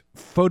strict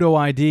photo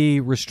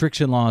ID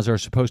restriction laws are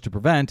supposed to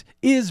prevent,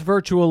 is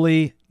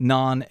virtually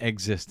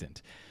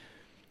non-existent.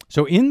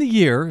 So in the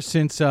year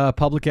since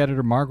public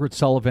editor Margaret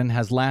Sullivan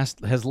has last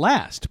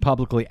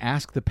publicly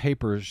asked the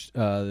papers,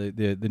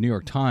 the New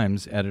York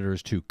Times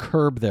editors, to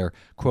curb their,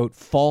 quote,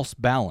 false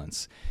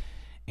balance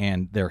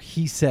and their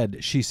he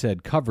said, she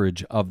said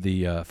coverage of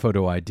the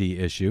photo ID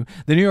issue,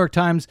 the New York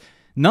Times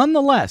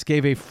nonetheless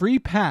gave a free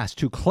pass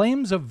to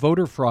claims of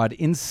voter fraud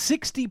in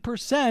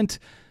 60%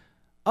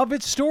 of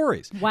its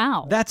stories.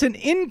 Wow. That's an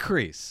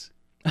increase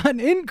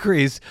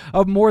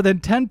of more than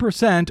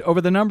 10% over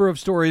the number of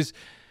stories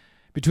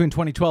between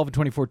 2012 and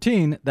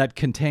 2014 that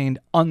contained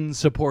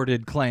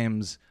unsupported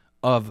claims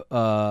of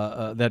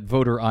that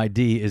voter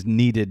ID is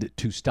needed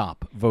to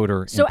stop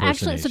voter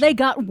impersonation. So they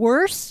got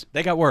worse?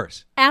 They got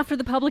worse. After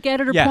the public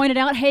editor pointed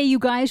out, hey, you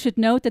guys should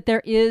note that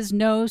there is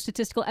no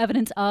statistical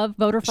evidence of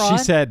voter fraud?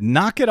 She said,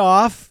 knock it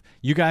off.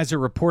 You guys are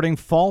reporting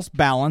false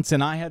balance.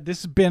 And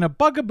this has been a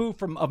bugaboo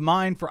of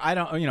mine for,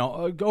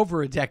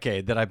 over a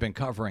decade that I've been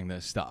covering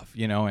this stuff,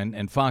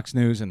 and Fox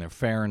News, and they're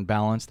fair and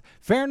balanced.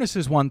 Fairness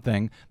is one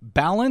thing.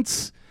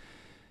 Balance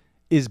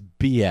is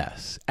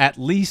BS, at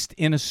least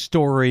in a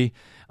story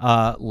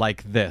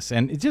like this.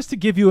 And just to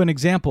give you an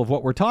example of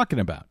what we're talking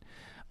about,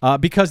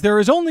 because there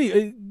is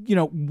only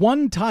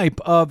one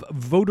type of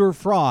voter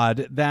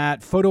fraud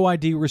that photo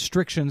ID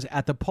restrictions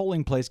at the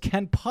polling place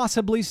can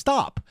possibly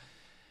stop.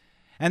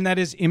 And that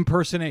is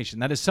impersonation.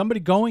 That is somebody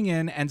going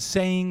in and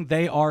saying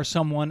they are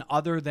someone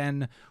other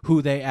than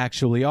who they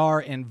actually are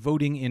and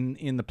voting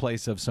in the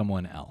place of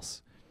someone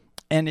else.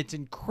 And it's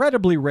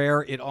incredibly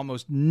rare. It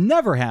almost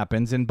never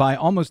happens. And by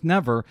almost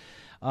never,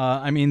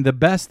 the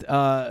best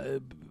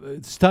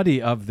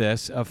study of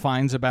this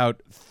finds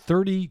about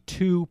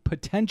 32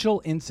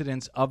 potential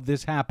incidents of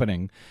this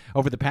happening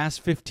over the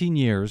past 15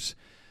 years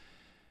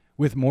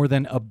with more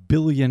than 1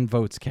 billion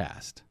votes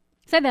cast.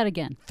 Say that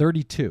again.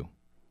 32.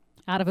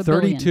 Out of 1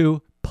 billion.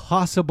 32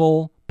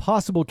 possible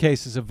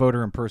cases of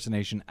voter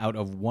impersonation out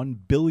of 1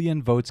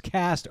 billion votes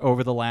cast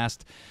over the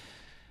last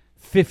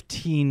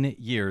 15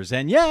 years.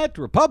 And yet,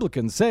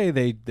 Republicans say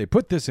they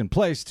put this in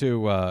place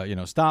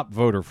to stop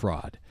voter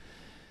fraud,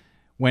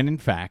 when in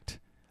fact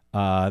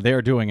they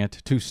are doing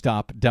it to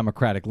stop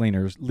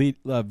Democratic-leaning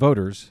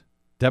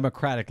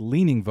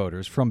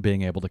voters from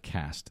being able to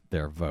cast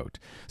their vote.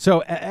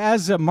 So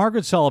as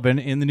Margaret Sullivan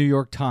in the New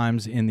York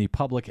Times in the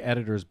Public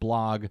Editor's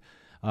blog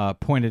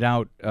pointed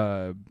out,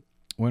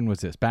 when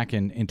was this? Back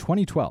in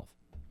 2012.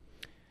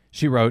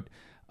 She wrote,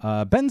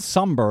 Ben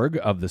Somberg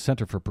of the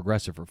Center for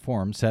Progressive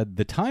Reform said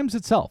the Times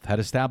itself had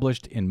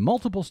established in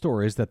multiple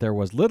stories that there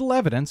was little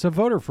evidence of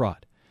voter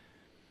fraud.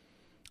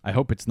 I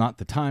hope it's not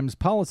the Times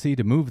policy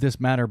to move this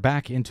matter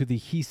back into the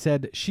he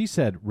said, she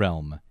said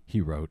realm,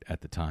 he wrote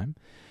at the time.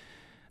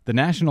 The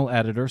national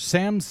editor,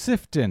 Sam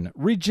Sifton,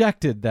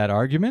 rejected that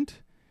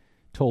argument,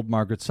 told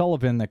Margaret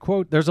Sullivan that,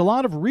 quote, there's a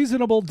lot of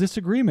reasonable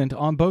disagreement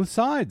on both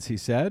sides, he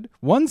said.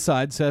 One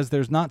side says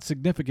there's not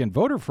significant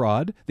voter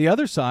fraud. The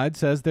other side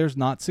says there's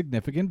not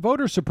significant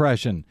voter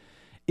suppression.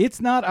 It's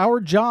not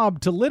our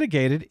job to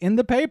litigate it in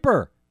the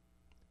paper,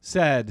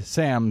 said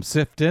Sam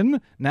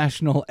Sifton,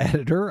 national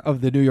editor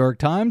of the New York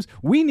Times.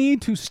 We need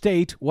to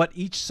state what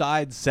each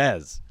side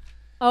says.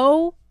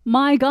 Oh,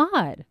 my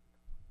God.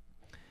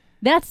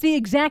 That's the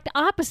exact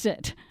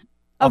opposite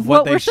of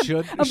what we're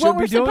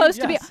supposed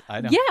to be.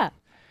 I know. Yeah.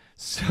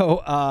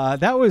 So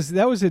that was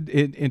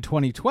in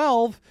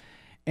 2012,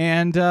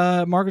 and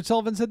Margaret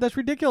Sullivan said that's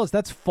ridiculous.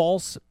 That's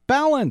false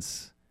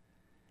balance.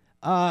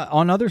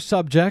 On other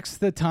subjects,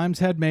 the Times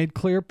had made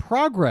clear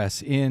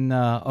progress in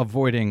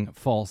avoiding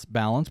false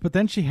balance, but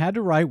then she had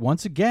to write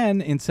once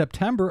again in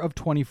September of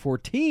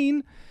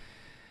 2014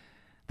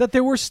 that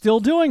they were still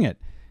doing it.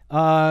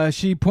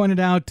 She pointed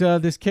out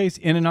this case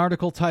in an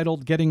article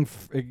titled Getting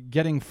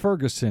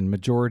Ferguson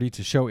Majority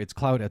to Show Its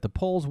Clout at the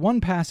Polls.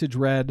 One passage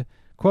read,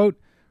 quote,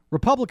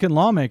 Republican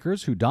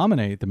lawmakers who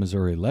dominate the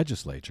Missouri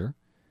legislature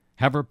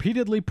have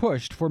repeatedly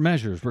pushed for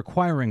measures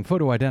requiring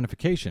photo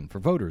identification for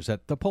voters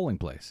at the polling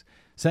place,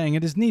 saying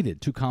it is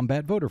needed to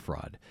combat voter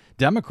fraud.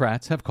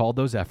 Democrats have called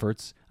those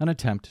efforts an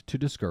attempt to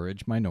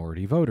discourage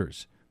minority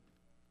voters.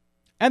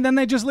 And then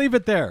they just leave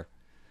it there.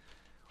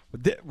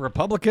 The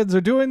Republicans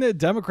are doing it.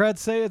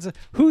 Democrats say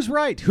who's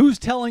right? Who's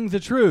telling the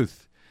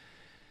truth?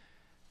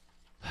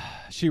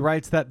 She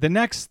writes that the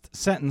next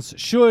sentence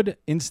should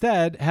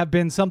instead have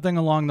been something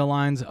along the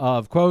lines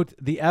of, quote,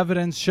 the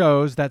evidence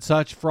shows that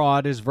such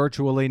fraud is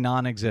virtually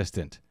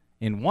non-existent.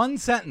 In one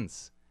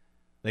sentence,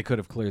 they could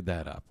have cleared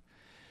that up.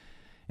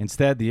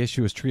 Instead, the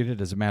issue is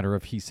treated as a matter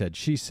of he said,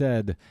 she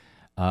said.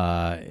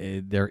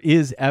 There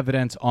is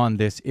evidence on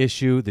this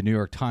issue. The New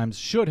York Times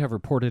should have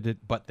reported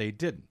it, but they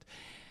didn't.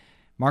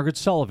 Margaret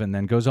Sullivan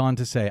then goes on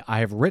to say, I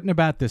have written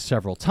about this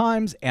several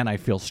times, and I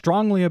feel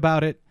strongly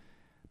about it,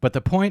 but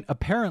the point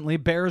apparently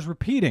bears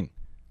repeating,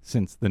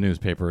 since the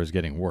newspaper is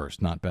getting worse,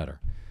 not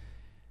better.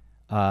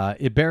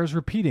 It bears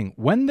repeating.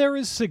 When there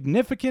is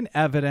significant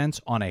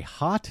evidence on a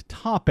hot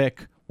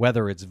topic,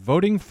 whether it's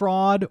voting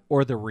fraud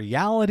or the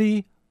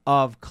reality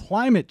of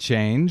climate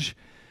change,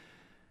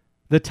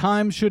 the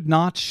Times should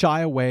not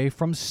shy away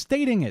from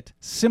stating it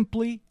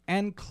simply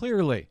and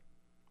clearly.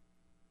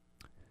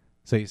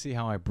 So you see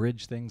how I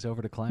bridge things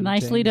over to climate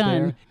change? Nicely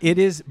done. There? It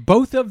is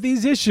both of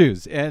these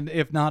issues, and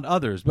if not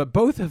others, but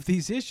both of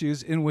these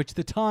issues in which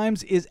the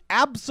Times is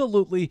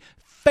absolutely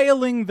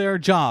failing their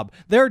job.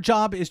 Their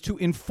job is to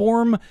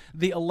inform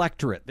the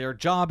electorate. Their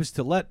job is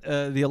to let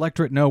the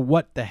electorate know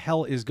what the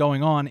hell is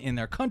going on in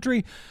their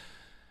country.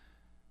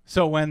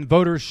 So when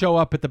voters show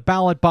up at the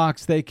ballot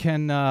box, they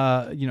can,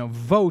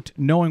 vote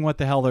knowing what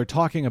the hell they're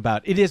talking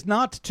about. It is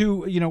not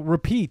to,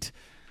 repeat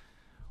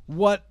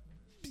what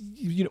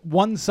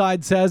one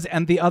side says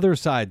and the other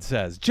side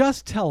says.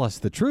 Just tell us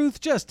the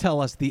truth. Just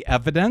tell us the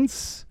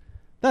evidence.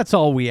 That's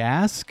all we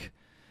ask.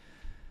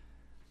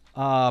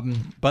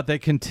 But they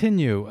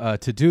continue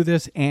to do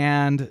this,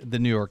 and the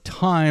New York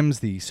Times,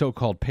 the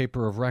so-called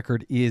paper of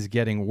record, is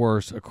getting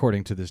worse,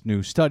 according to this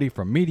new study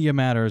from Media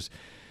Matters,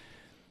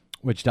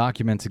 which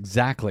documents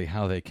exactly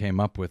how they came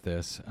up with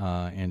this,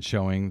 and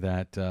showing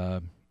that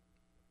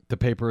the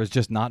paper is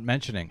just not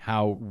mentioning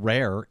how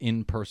rare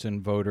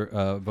in-person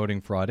voting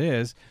fraud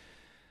is,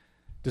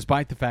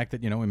 despite the fact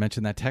that, we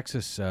mentioned that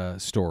Texas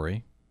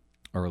story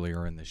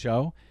earlier in the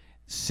show.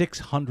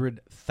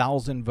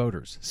 600,000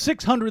 voters.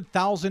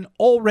 600,000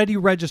 already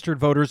registered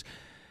voters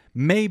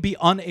may be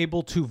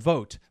unable to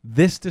vote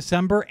this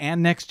December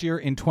and next year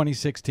in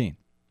 2016.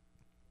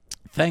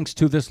 Thanks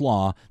to this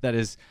law that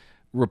is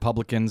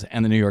Republicans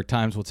and the New York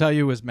Times will tell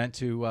you is meant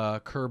to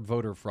curb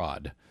voter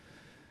fraud.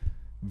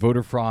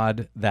 Voter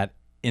fraud that,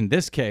 in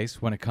this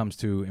case, when it comes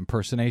to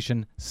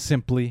impersonation,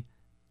 simply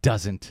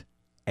doesn't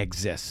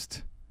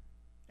exist.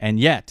 And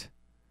yet,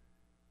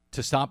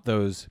 to stop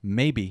those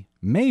maybe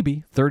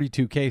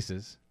 32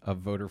 cases of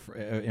voter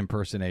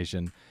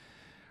impersonation,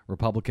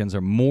 Republicans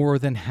are more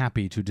than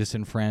happy to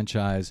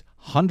disenfranchise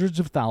hundreds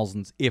of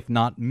thousands, if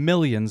not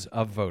millions,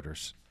 of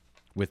voters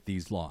with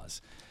these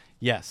laws.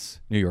 Yes,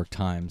 New York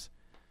Times,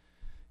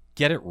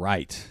 get it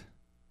right.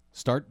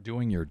 Start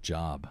doing your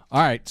job.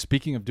 All right,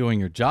 speaking of doing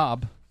your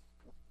job,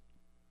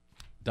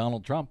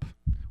 Donald Trump.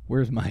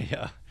 Where's my...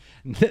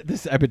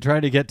 this I've been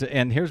trying to get to,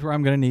 and here's where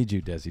I'm going to need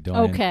you, Desi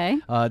Doyen. Okay.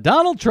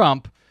 Donald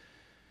Trump.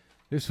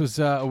 This was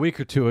a week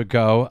or two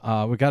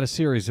ago. We got a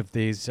series of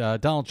these.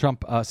 Donald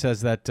Trump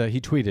says that he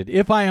tweeted,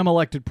 "If I am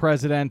elected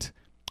president,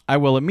 I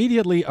will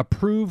immediately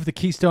approve the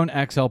Keystone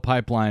XL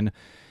pipeline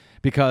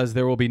because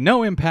there will be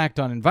no impact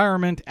on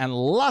environment and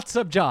lots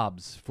of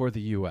jobs for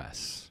the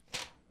U.S."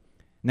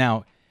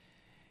 Now,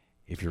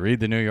 if you read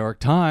the New York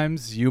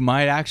Times, you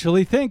might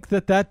actually think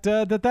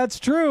that's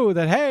true.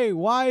 That hey,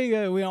 why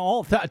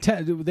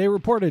they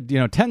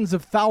reported tens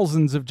of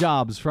thousands of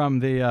jobs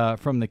from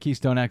the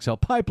Keystone XL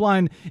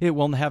pipeline. It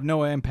will have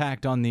no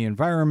impact on the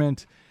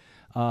environment.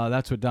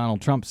 That's what Donald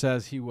Trump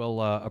says. He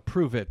will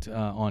approve it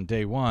on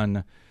day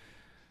one.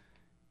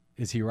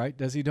 Is he right,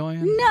 Desi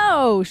Doyen?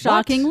 No,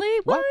 shockingly.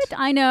 What?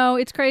 I know,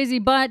 it's crazy,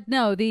 but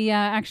no, the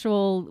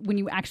when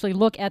you actually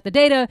look at the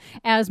data,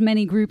 as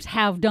many groups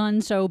have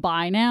done so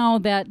by now,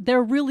 that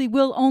there really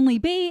will only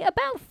be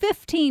about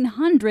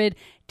 1,500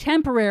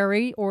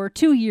 temporary or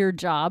 2-year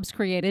jobs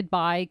created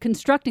by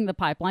constructing the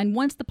pipeline.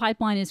 Once the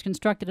pipeline is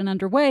constructed and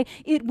underway,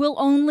 it will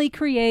only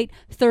create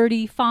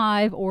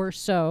 35 or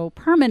so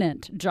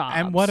permanent jobs.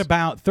 And what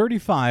about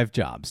 35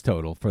 jobs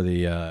total for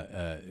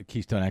the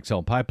Keystone XL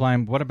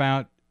pipeline? What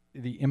about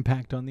the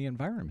impact on the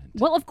environment?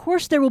 Well, of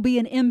course there will be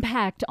an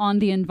impact on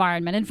the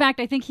environment. In fact,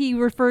 I think he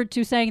referred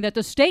to saying that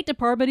the State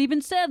Department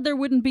even said there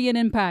wouldn't be an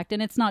impact,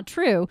 and it's not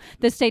true.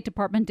 The State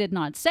Department did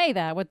not say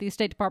that. What the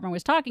State Department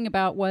was talking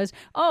about was,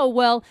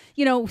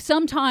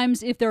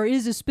 sometimes if there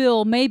is a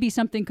spill, maybe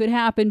something could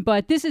happen,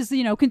 but this is,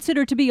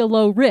 considered to be a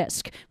low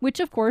risk, which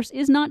of course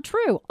is not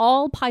true.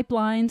 All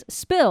pipelines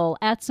spill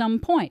at some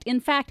point. In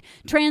fact,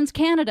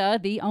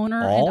 TransCanada, the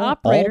owner and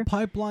operator...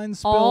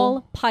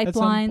 All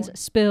pipelines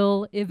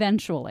spill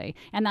eventually.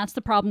 And that's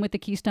the problem with the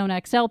Keystone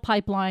XL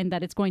pipeline,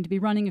 that it's going to be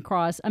running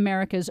across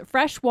America's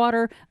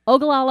freshwater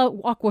Ogallala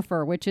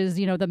Aquifer, which is,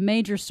 the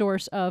major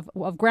source of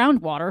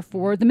groundwater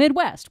for the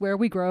Midwest, where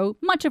we grow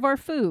much of our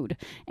food.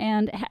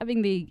 And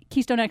having the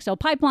Keystone XL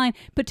pipeline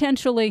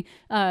potentially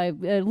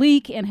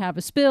leak and have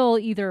a spill,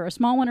 either a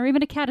small one or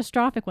even a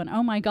catastrophic one,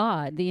 oh my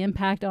God, the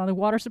impact on the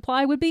water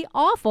supply would be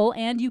awful,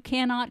 and you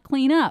cannot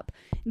clean up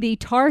the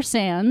tar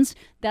sands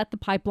that the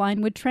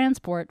pipeline would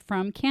transport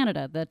from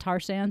Canada. The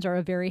tar sands are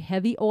a very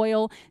heavy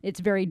oil.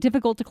 It's very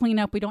difficult to clean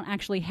up. We don't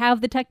actually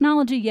have the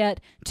technology yet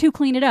to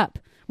clean it up,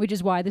 which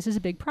is why this is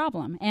a big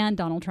problem. And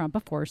Donald Trump,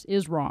 of course,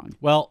 is wrong.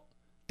 Well,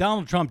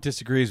 Donald Trump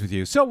disagrees with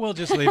you, so we'll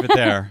just leave it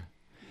there.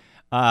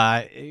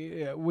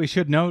 We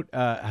should note,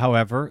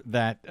 however,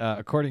 that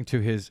according to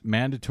his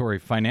mandatory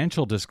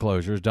financial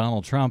disclosures,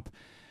 Donald Trump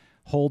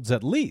holds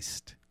at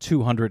least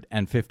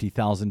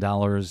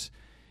 $250,000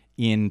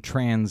 in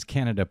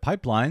TransCanada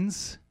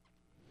pipelines.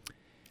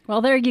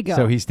 Well, there you go.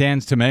 So he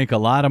stands to make a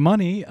lot of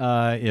money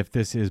if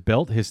this is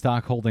built. His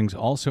stock holdings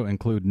also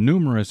include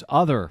numerous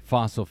other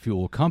fossil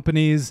fuel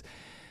companies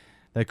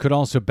that could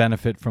also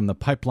benefit from the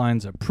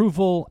pipeline's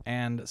approval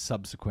and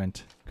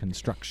subsequent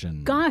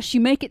construction. Gosh,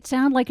 you make it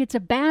sound like it's a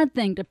bad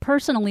thing to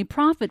personally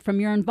profit from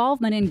your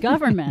involvement in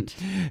government.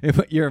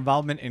 Your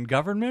involvement in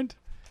government?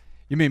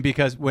 You mean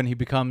because when he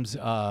becomes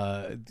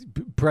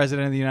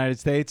president of the United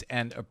States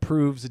and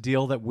approves a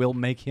deal that will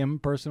make him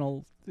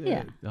personal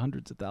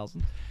hundreds of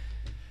thousands?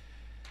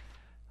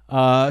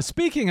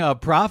 Speaking of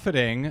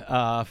profiting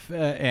failed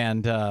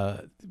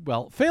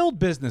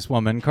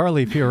businesswoman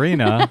Carly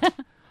Fiorina,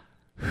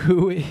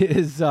 who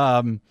is,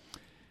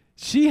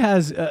 she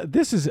has,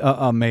 this is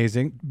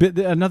amazing.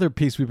 Another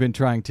piece we've been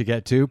trying to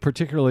get to,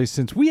 particularly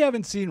since we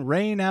haven't seen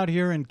rain out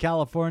here in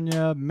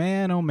California.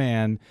 Man, oh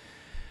man.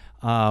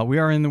 We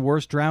are in the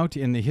worst drought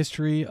in the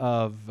history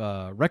of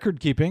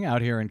record keeping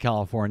out here in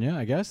California,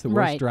 I guess. The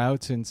worst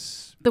drought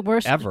since the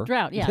worst ever.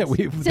 Drought, yes.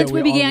 Since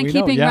we began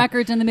keeping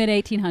records in the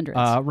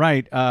mid-1800s.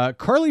 Right.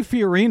 Carly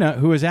Fiorina,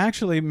 who is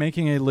actually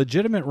making a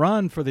legitimate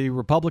run for the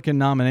Republican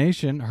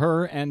nomination,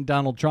 her and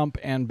Donald Trump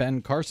and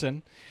Ben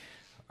Carson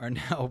are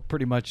now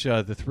pretty much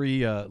the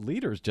three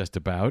leaders just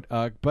about.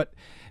 But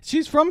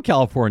she's from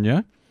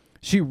California.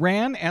 She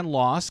ran and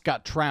lost,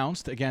 got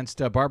trounced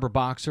against Barbara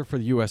Boxer for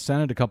the U.S.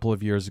 Senate a couple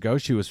of years ago.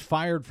 She was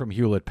fired from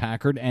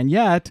Hewlett-Packard, and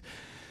yet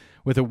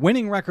with a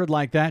winning record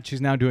like that,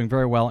 she's now doing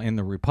very well in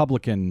the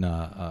Republican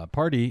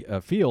Party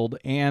field.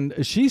 And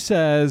she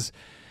says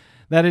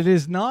that it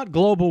is not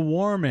global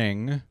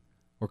warming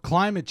or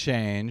climate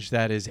change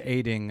that is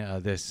aiding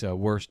this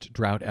worst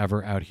drought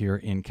ever out here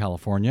in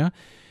California.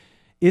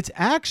 It's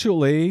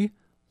actually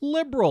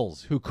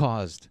liberals who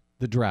caused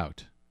the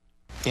drought.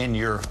 In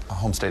your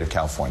home state of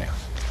California,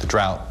 the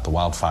drought, the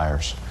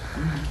wildfires,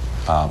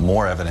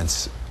 more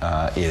evidence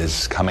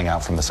is coming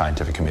out from the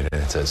scientific community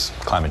that says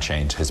climate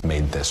change has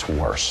made this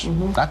worse.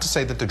 Not to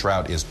say that the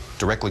drought is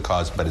directly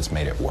caused, but it's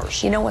made it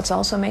worse. You know what's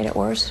also made it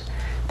worse?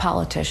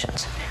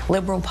 Politicians,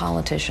 liberal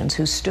politicians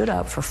who stood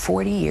up for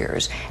 40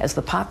 years as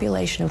the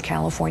population of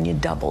California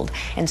doubled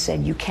and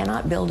said you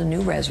cannot build a new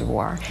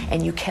reservoir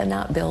and you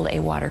cannot build a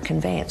water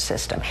conveyance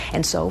system.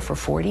 And so for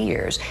 40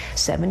 years,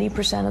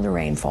 70% of the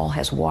rainfall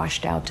has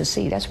washed out to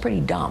sea. That's pretty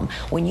dumb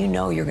when you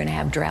know you're going to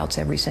have droughts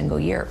every single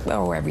year,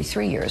 or every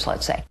 3 years,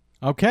 let's say.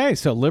 Okay,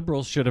 so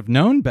liberals should have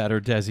known better,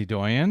 Desi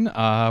Doyen.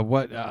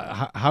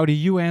 How do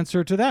you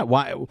answer to that?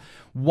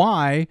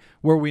 Why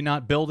were we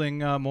not building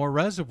more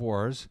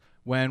reservoirs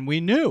when we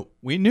knew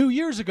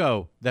years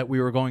ago that we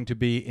were going to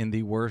be in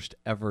the worst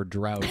ever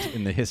drought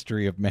in the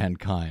history of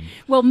mankind?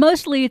 Well,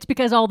 mostly it's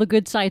because all the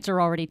good sites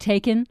are already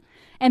taken.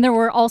 And there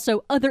were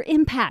also other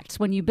impacts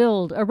when you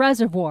build a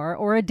reservoir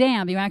or a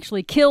dam. You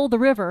actually kill the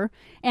river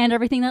and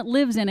everything that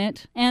lives in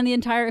it and the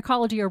entire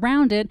ecology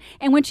around it.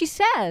 And when she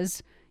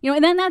says,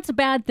 and then that's a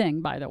bad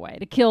thing, by the way,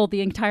 to kill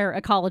the entire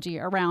ecology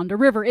around a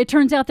river. It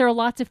turns out there are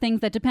lots of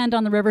things that depend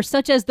on the river,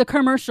 such as the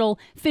commercial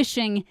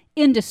fishing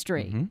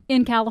industry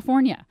in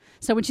California.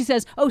 So when she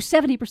says,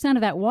 70%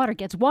 of that water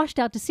gets washed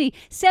out to sea,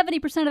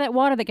 70% of that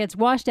water that gets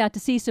washed out to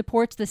sea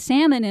supports the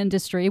salmon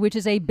industry, which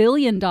is a $1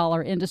 billion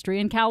industry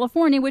in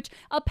California, which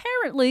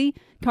apparently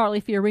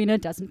Carly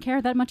Fiorina doesn't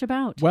care that much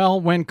about. Well,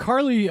 when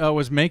Carly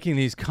was making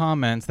these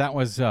comments, that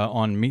was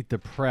on Meet the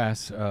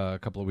Press a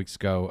couple of weeks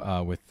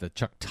ago with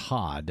Chuck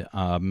Todd.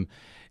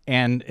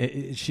 And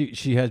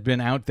she has been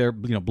out there,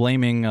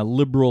 blaming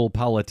liberal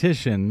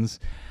politicians.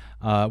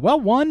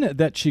 One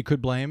that she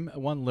could blame,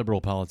 one liberal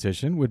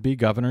politician, would be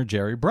Governor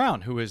Jerry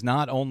Brown, who is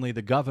not only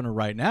the governor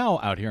right now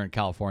out here in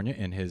California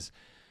in his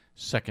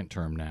second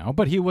term now,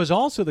 but he was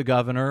also the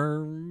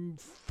governor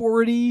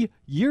 40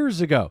 years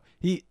ago.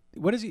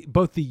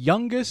 Both the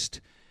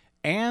youngest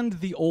and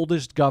the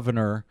oldest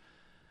governor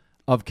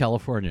of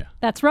California.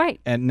 That's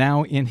right. And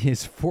now in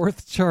his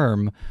fourth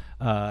term,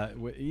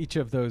 each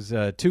of those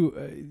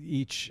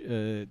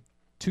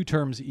two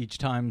terms each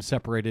time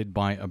separated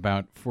by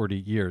about 40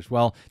 years.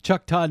 Well,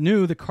 Chuck Todd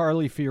knew that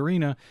Carly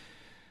Fiorina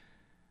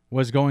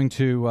was going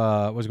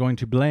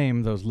to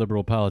blame those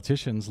liberal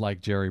politicians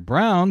like Jerry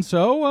Brown.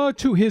 So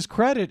to his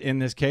credit in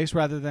this case,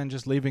 rather than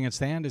just leaving it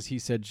stand as he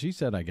said, she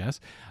said, I guess,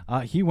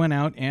 he went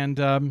out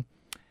and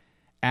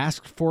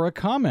asked for a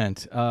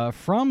comment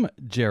from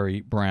Jerry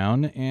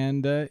Brown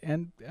and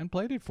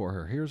played it for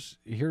her.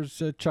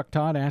 Here's Chuck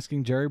Todd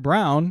asking Jerry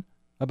Brown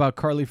about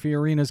Carly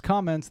Fiorina's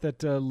comments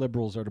that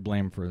liberals are to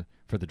blame for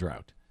the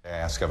drought. I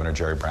asked Governor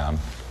Jerry Brown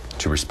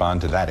to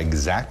respond to that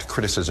exact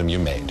criticism you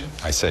made.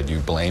 I said you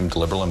blamed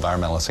liberal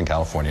environmentalists in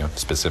California,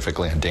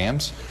 specifically on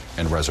dams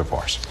and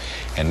reservoirs.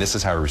 And this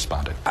is how he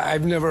responded.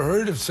 I've never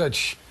heard of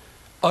such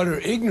utter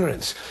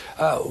ignorance.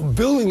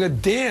 Building a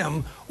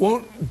dam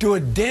won't do a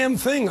damn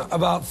thing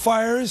about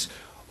fires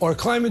or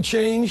climate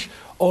change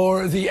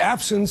or the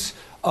absence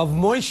of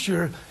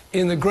moisture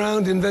in the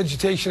ground and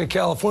vegetation of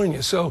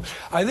California. So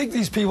I think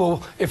these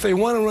people, if they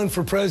want to run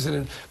for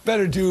president,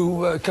 better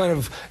do kind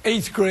of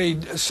 8th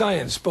grade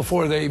science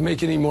before they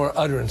make any more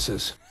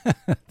utterances.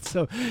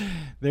 So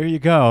there you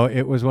go.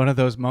 It was one of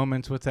those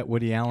moments. What's that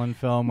Woody Allen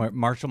film? Where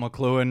Marshall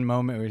McLuhan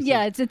moment.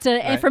 Where it's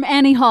right? From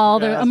Annie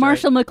Hall, a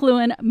Marshall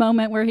McLuhan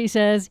moment where he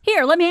says,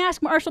 "Here, let me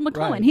ask Marshall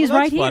McLuhan. Right. He's Well,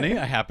 right here." That's funny.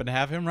 I happen to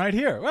have him right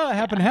here. Well, I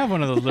happen to have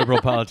one of those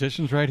liberal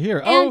politicians right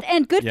here.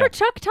 And good for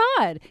Chuck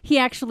Todd. He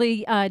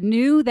actually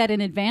knew that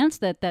in advance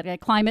that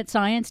climate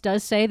science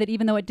does say that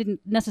even though it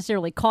didn't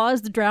necessarily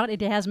cause the drought,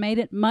 it has made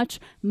it much,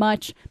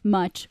 much,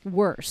 much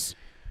worse.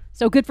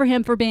 So good for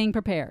him for being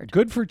prepared.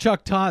 Good for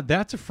Chuck Todd.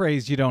 That's a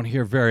phrase you don't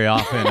hear very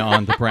often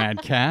on the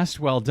BradCast.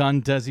 Well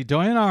done, Desi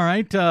Doyen. All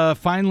right,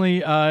 finally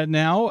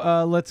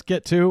now let's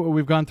get to,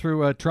 we've gone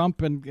through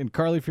Trump and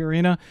Carly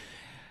Fiorina.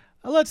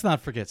 Let's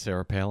not forget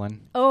Sarah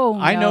Palin. Oh,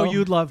 no. I know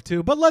you'd love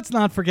to, but let's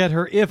not forget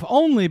her, if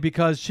only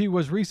because she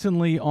was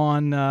recently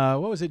on,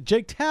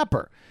 Jake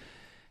Tapper.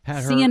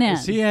 Had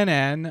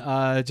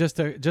CNN.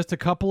 Just a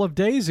couple of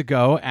days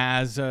ago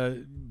as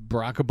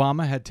Barack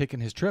Obama had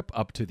taken his trip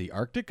up to the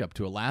Arctic, up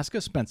to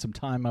Alaska, spent some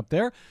time up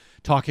there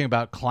talking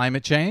about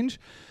climate change,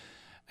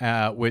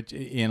 which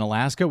in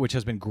Alaska, which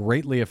has been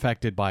greatly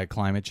affected by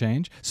climate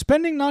change,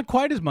 spending not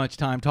quite as much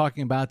time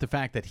talking about the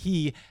fact that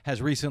he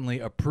has recently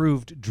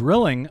approved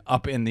drilling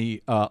up in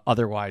the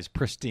otherwise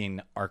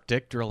pristine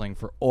Arctic, drilling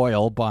for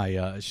oil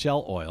by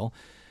Shell Oil.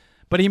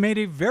 But he made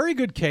a very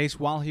good case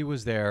while he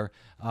was there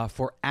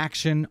for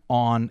action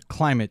on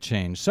climate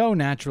change. So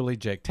naturally,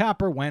 Jake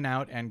Tapper went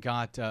out and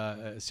got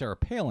Sarah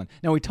Palin.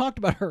 Now we talked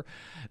about her.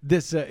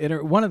 This in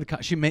her, one of the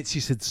she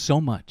said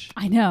so much.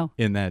 I know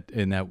in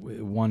that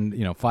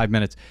one 5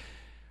 minutes.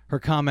 Her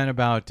comment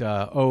about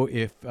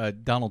if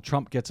Donald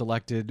Trump gets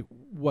elected,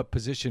 what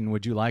position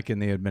would you like in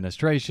the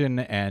administration?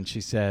 And she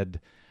said,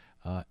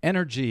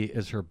 energy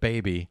is her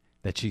baby.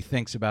 That she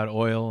thinks about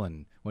oil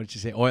and, what did she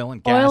say, oil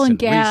and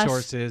gas,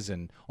 resources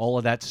and all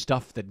of that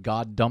stuff that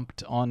God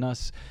dumped on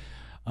us.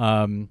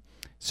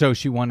 So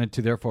she wanted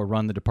to therefore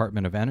run the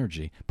Department of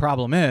Energy.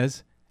 Problem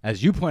is,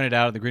 as you pointed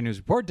out in the Green News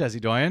Report,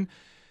 Desi Doyen,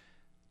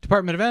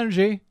 Department of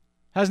Energy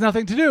has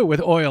nothing to do with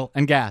oil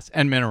and gas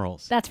and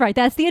minerals. That's right.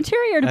 That's the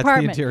Interior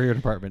Department. That's the Interior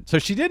Department. So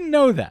she didn't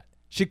know that.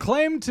 She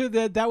claimed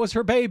that was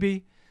her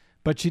baby.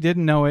 But she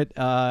didn't know it.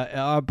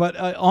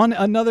 On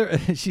another,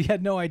 she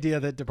had no idea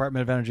that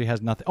Department of Energy has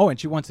nothing. Oh, and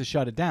she wants to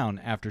shut it down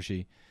after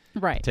she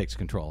takes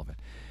control of it.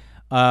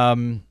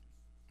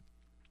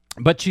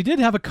 But she did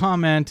have a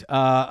comment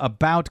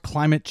about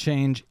climate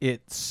change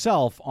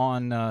itself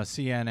on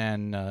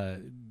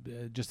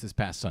CNN just this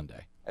past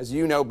Sunday. As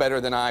you know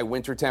better than I,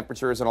 winter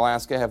temperatures in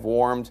Alaska have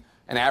warmed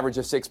an average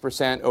of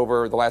 6%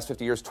 over the last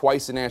 50 years,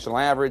 twice the national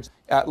average.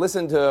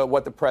 Listen to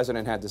what the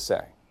president had to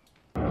say.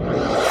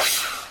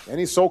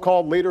 Any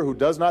so-called leader who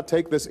does not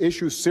take this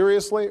issue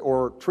seriously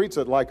or treats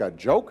it like a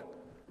joke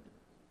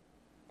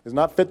is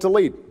not fit to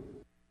lead.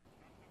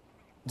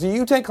 Do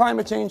you take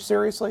climate change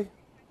seriously?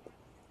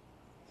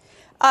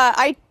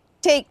 I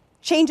take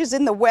changes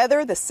in the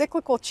weather, the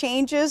cyclical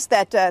changes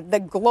that the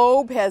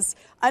globe has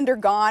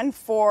undergone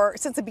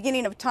since the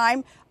beginning of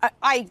time.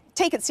 I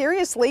take it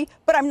seriously,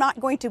 but I'm not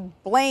going to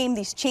blame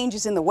these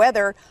changes in the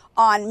weather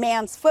on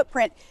man's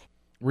footprint.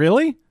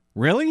 Really?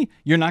 Really?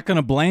 You're not going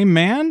to blame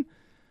man?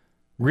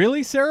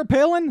 Really, Sarah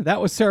Palin? That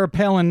was Sarah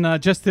Palin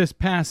just this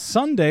past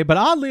Sunday. But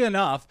oddly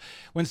enough,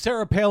 when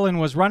Sarah Palin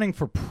was running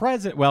for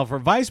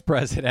vice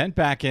president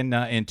back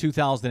in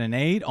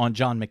 2008 on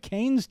John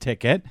McCain's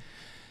ticket,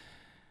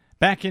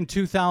 back in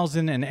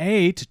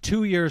 2008,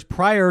 2 years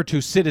prior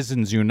to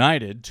Citizens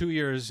United, 2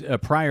 years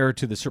prior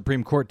to the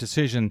Supreme Court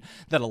decision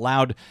that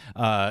allowed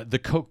the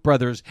Koch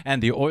brothers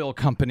and the oil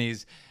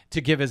companies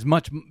to give as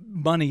much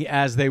money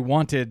as they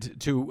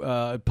wanted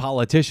to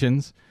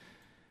politicians.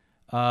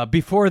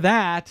 Before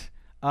that,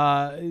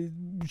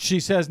 she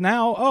says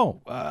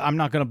now, I'm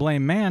not going to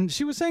blame man.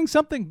 She was saying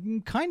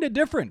something kind of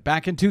different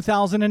back in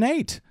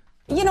 2008.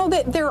 You know,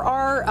 that there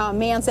are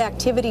man's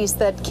activities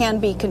that can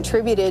be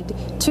contributed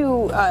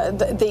to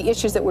the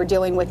issues that we're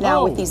dealing with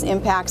now with these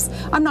impacts.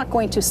 I'm not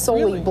going to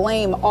solely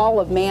blame all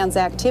of man's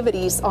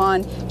activities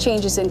on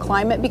changes in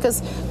climate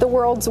because the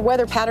world's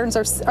weather patterns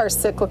are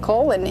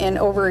cyclical, and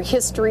over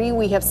history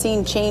we have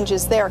seen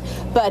changes there.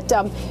 But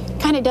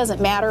kind of doesn't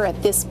matter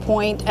at this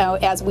point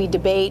as we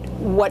debate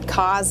what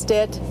caused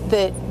it.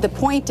 The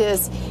point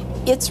is,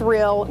 it's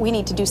real. We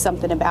need to do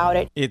something about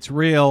it. It's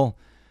real.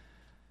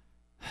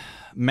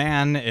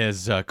 Man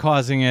is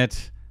causing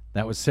it.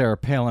 That was Sarah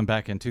Palin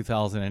back in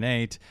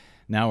 2008.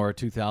 Now we're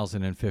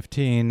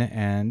 2015,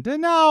 and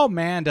no,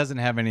 man doesn't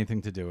have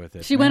anything to do with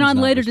it. She went on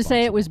later to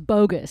say it was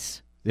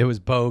bogus. It was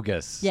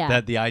bogus. Yeah.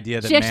 That the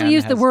idea that she actually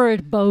used the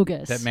word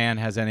bogus. That man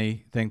has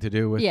anything to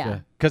do with. Yeah.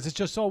 Because it's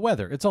just all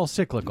weather. It's all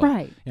cyclical.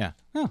 Right. Yeah.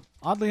 Well,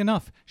 oddly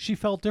enough, she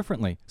felt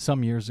differently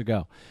some years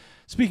ago.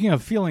 Speaking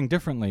of feeling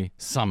differently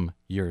some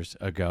years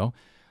ago,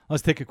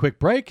 let's take a quick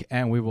break,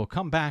 and we will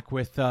come back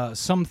with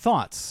some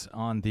thoughts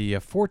on the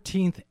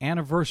 14th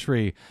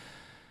anniversary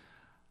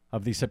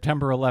of the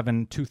September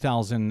 11,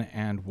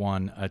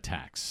 2001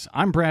 attacks.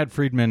 I'm Brad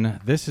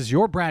Friedman. This is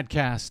your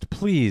BradCast.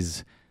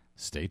 Please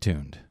stay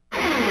tuned.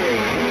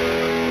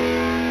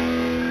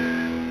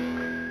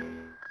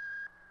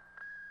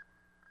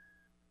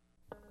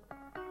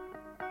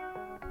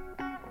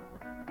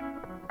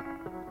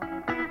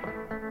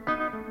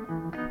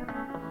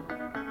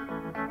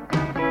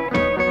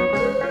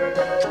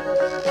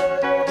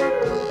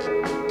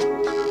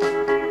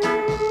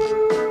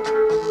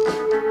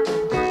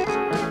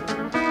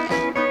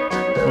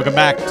 Welcome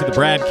back to the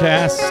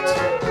BradCast.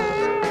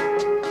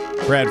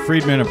 Brad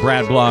Friedman of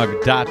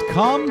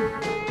BradBlog.com.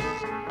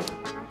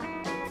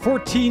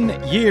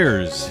 14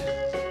 years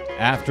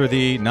after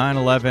the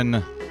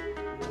 9/11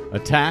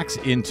 attacks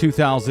in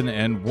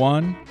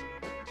 2001,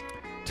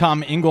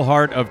 Tom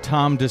Engelhardt of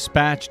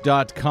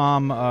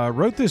TomDispatch.com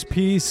wrote this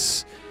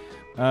piece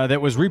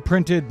that was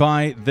reprinted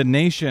by The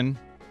Nation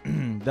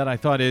that I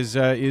thought is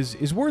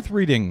worth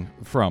reading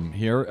from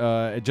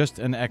here. Just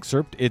an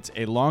excerpt. It's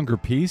a longer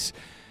piece.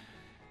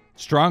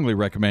 Strongly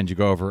recommend you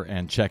go over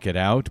and check it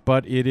out.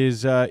 But it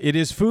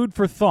is food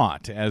for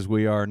thought as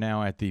we are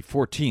now at the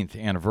 14th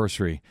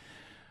anniversary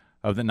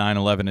of the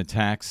 9/11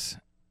 attacks.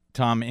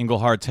 Tom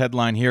Engelhardt's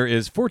headline here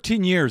is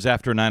 14 years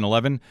after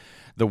 9/11,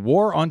 the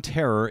war on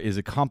terror is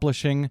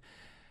accomplishing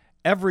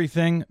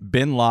everything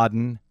bin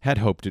Laden had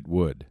hoped it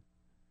would.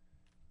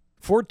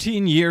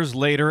 14 years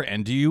later,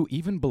 and do you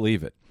even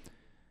believe it?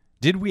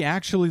 Did we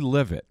actually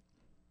live it?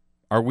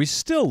 are we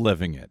still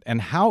living it? And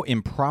how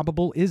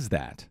improbable is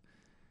that?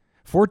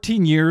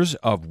 14 years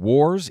of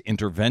wars,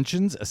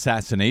 interventions,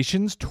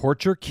 assassinations,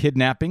 torture,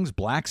 kidnappings,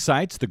 black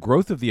sites, the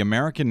growth of the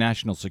American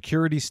national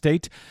security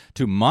state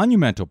to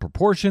monumental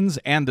proportions,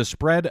 and the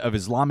spread of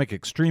Islamic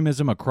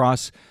extremism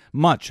across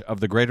much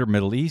of the greater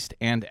Middle East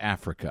and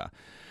Africa.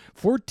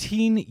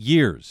 14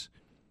 years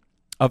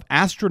of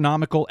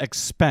astronomical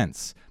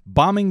expense,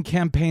 bombing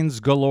campaigns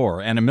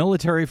galore, and a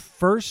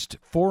military-first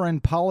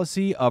foreign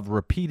policy of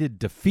repeated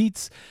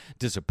defeats,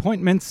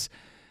 disappointments,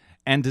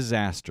 and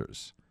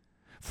disasters.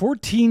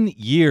 14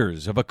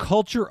 years of a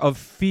culture of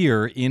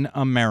fear in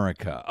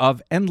America,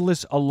 of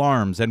endless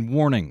alarms and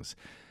warnings,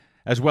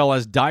 as well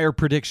as dire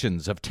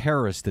predictions of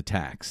terrorist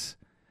attacks.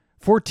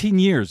 14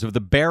 years of the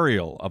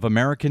burial of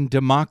American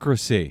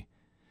democracy,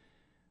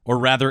 or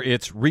rather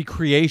its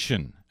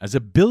recreation as a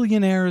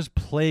billionaire's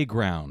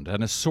playground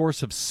and a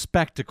source of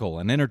spectacle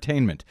and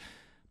entertainment,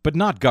 but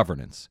not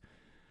governance.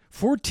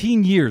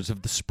 14 years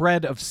of the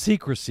spread of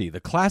secrecy, the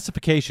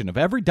classification of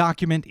every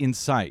document in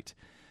sight,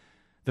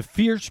 the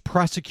fierce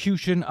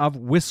prosecution of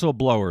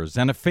whistleblowers,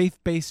 and a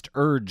faith-based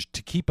urge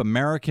to keep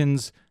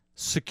Americans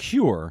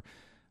secure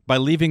by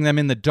leaving them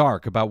in the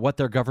dark about what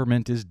their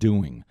government is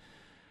doing.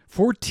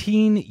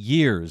 14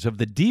 years of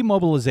the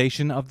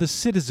demobilization of the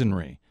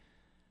citizenry.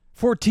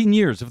 14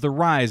 years of the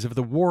rise of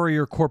the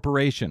warrior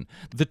corporation,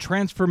 the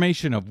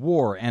transformation of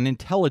war and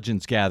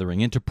intelligence gathering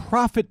into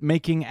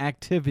profit-making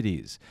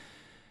activities,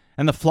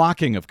 and the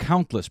flocking of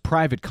countless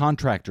private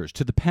contractors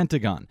to the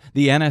Pentagon,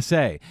 the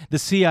NSA, the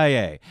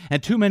CIA,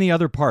 and too many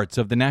other parts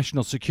of the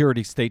national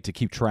security state to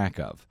keep track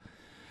of.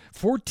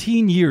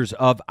 14 years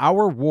of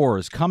our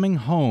wars coming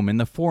home in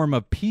the form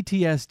of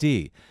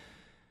PTSD,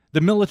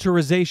 the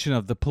militarization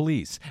of the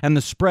police, and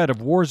the spread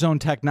of war zone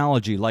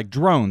technology like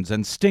drones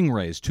and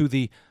stingrays to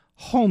the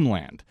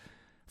homeland.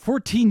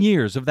 14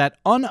 years of that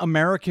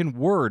un-American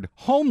word,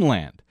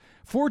 homeland.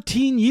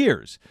 14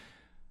 years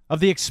of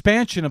the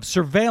expansion of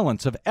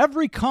surveillance of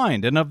every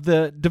kind and of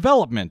the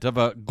development of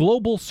a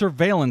global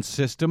surveillance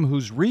system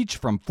whose reach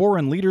from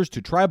foreign leaders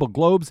to tribal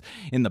globes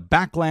in the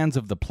backlands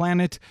of the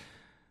planet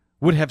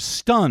would have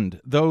stunned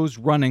those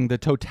running the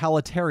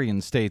totalitarian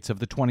states of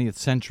the 20th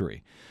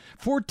century.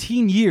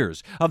 14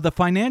 years of the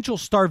financial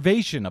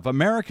starvation of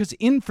America's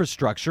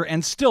infrastructure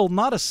and still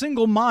not a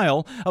single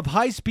mile of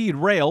high-speed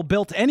rail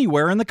built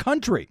anywhere in the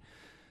country.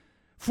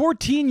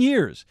 14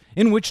 years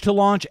in which to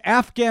launch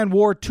Afghan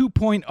War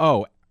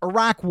 2.0,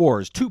 Iraq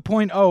Wars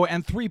 2.0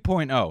 and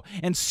 3.0,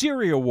 and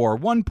Syria War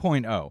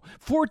 1.0.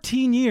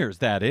 14 years,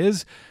 that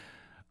is,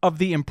 of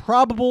the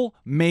improbable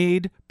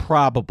made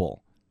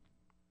probable.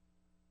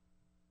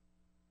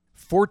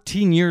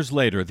 14 years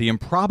later, the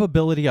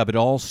improbability of it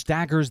all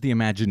staggers the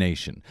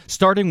imagination,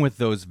 starting with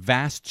those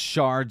vast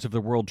shards of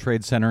the World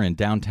Trade Center in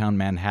downtown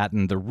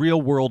Manhattan, the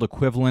real-world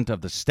equivalent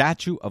of the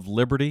Statue of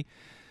Liberty,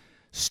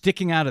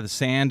 sticking out of the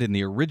sand in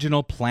the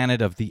original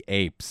Planet of the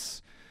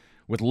Apes.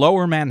 With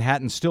lower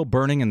Manhattan still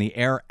burning and the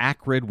air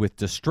acrid with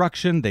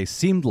destruction, they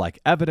seemed like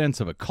evidence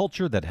of a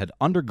culture that had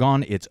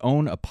undergone its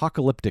own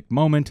apocalyptic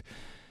moment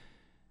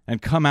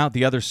and come out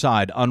the other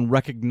side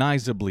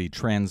unrecognizably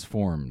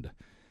transformed.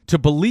 To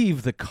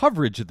believe the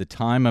coverage of the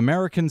time,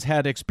 Americans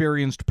had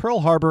experienced Pearl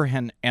Harbor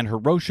and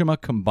Hiroshima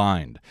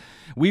combined.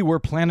 We were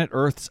planet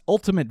Earth's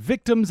ultimate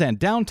victims, and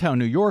downtown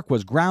New York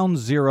was ground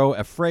zero,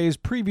 a phrase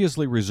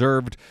previously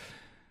reserved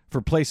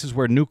for places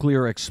where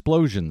nuclear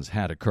explosions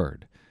had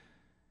occurred.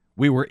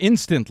 We were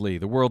instantly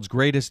the world's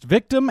greatest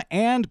victim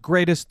and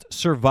greatest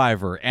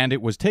survivor, and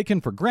it was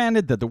taken for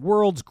granted that the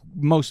world's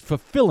most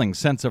fulfilling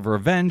sense of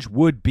revenge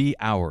would be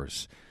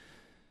ours.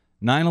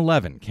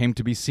 9/11 came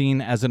to be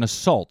seen as an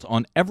assault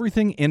on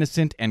everything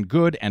innocent and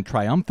good and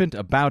triumphant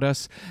about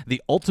us,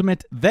 the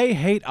ultimate they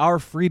hate our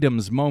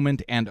freedoms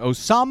moment, and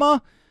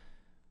Osama,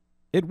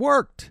 it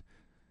worked.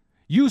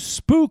 You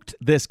spooked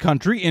this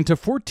country into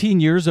 14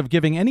 years of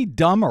giving any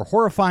dumb or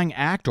horrifying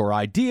act or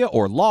idea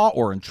or law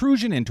or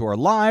intrusion into our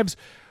lives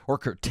or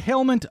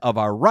curtailment of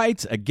our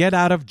rights a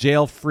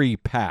get-out-of-jail-free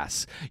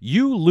pass.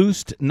 You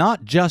loosed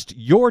not just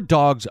your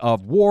dogs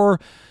of war,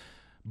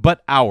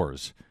 but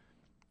ours,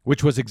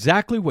 which was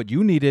exactly what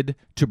you needed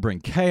to bring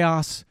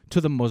chaos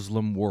to the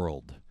Muslim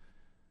world.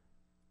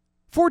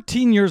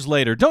 14 years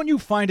later, don't you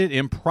find it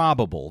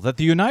improbable that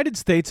the United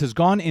States has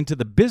gone into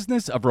the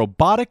business of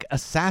robotic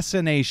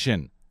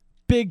assassination,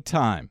 big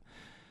time?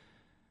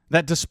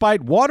 That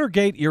despite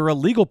Watergate-era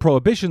legal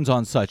prohibitions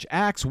on such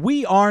acts,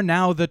 we are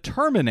now the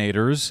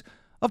terminators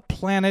of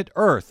planet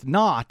Earth,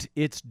 not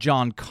its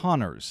John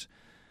Connors.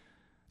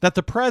 That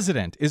the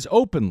president is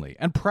openly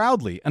and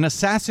proudly an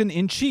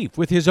assassin-in-chief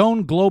with his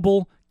own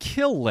global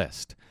kill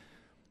list.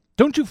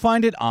 Don't you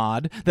find it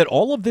odd that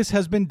all of this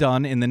has been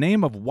done in the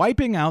name of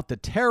wiping out the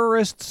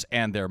terrorists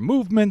and their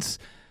movements,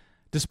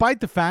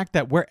 despite the fact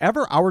that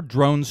wherever our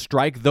drones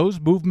strike,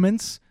 those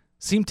movements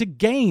seem to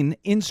gain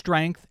in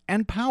strength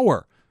and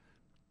power?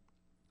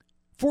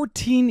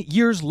 14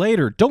 years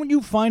later, don't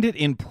you find it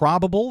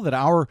improbable that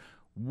our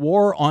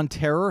war on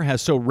terror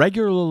has so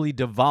regularly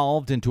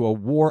devolved into a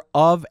war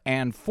of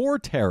and for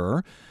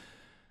terror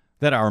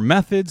that our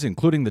methods,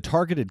 including the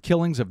targeted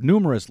killings of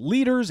numerous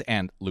leaders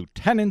and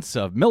lieutenants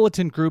of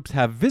militant groups,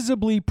 have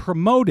visibly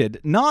promoted,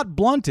 not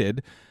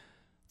blunted,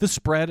 the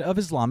spread of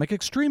Islamic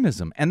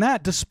extremism. And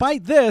that,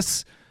 despite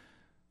this,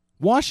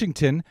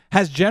 Washington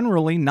has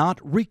generally not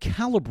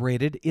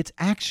recalibrated its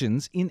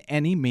actions in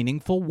any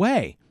meaningful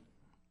way.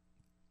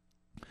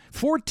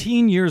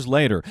 14 years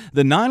later,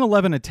 the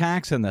 9/11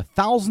 attacks and the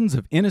thousands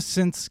of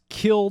innocents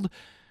killed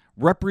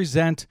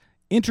represent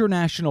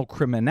international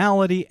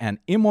criminality and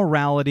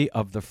immorality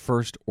of the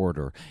first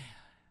order.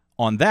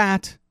 On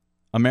that,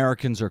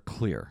 Americans are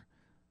clear.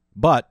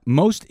 But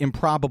most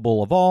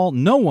improbable of all,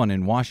 no one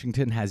in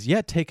Washington has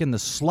yet taken the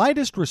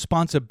slightest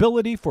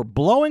responsibility for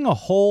blowing a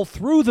hole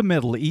through the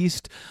Middle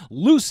East,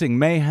 loosing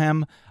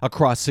mayhem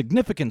across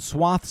significant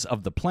swaths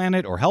of the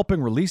planet, or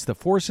helping release the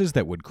forces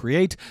that would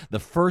create the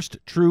first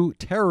true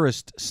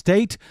terrorist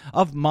state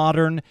of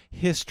modern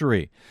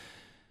history.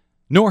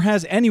 Nor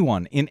has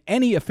anyone in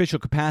any official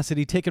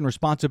capacity taken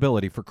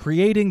responsibility for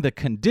creating the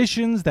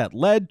conditions that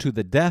led to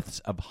the deaths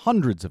of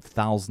hundreds of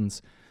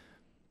thousands,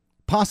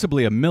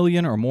 possibly 1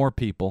 million or more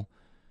people,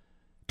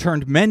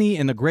 turned many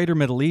in the greater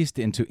Middle East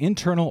into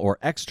internal or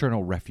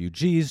external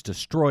refugees,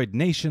 destroyed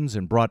nations,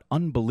 and brought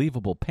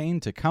unbelievable pain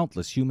to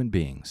countless human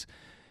beings.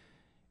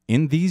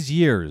 In these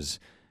years,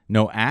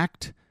 no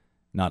act,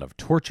 not of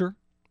torture,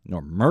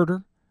 nor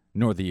murder,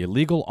 nor the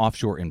illegal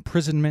offshore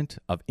imprisonment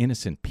of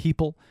innocent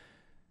people,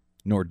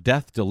 nor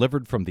death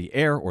delivered from the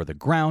air or the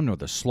ground, nor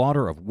the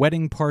slaughter of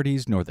wedding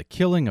parties, nor the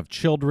killing of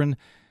children,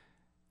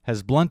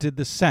 has blunted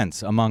the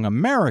sense among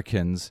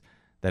Americans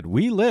that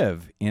we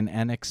live in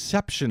an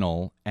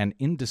exceptional and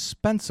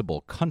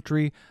indispensable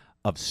country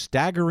of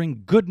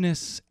staggering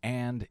goodness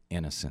and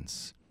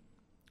innocence.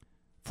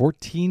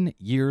 14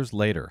 years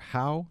later,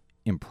 how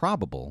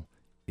improbable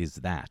is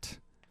that?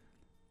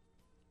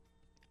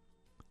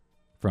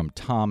 From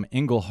Tom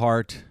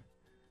Engelhart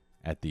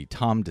at the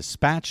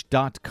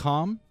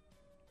TomDispatch.com,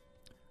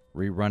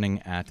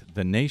 rerunning at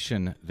The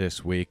Nation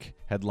this week,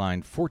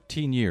 headline,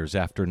 14 years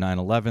after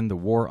 9/11, the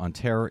war on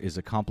terror is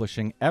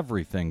accomplishing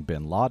everything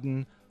bin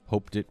Laden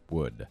hoped it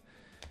would.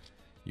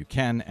 You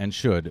can and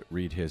should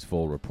read his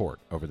full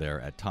report over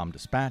there at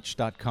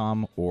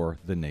TomDispatch.com or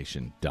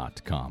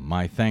TheNation.com.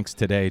 My thanks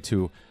today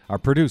to our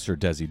producer,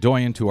 Desi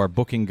Doyen, to our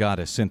booking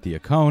goddess, Cynthia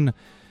Cohn,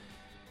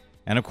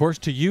 and, of course,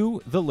 to you,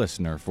 the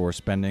listener, for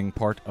spending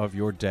part of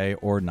your day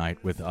or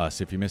night with us.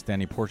 If you missed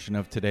any portion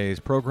of today's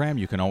program,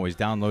 you can always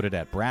download it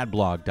at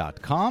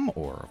bradblog.com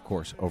or, of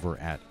course, over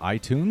at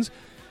iTunes.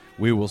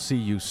 We will see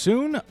you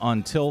soon.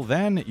 Until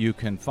then, you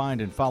can find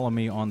and follow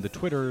me on the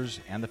Twitters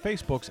and the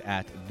Facebooks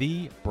at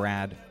The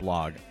Brad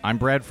Blog. I'm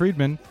Brad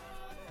Friedman,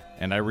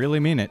 and I really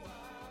mean it.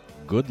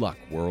 Good luck,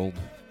 world.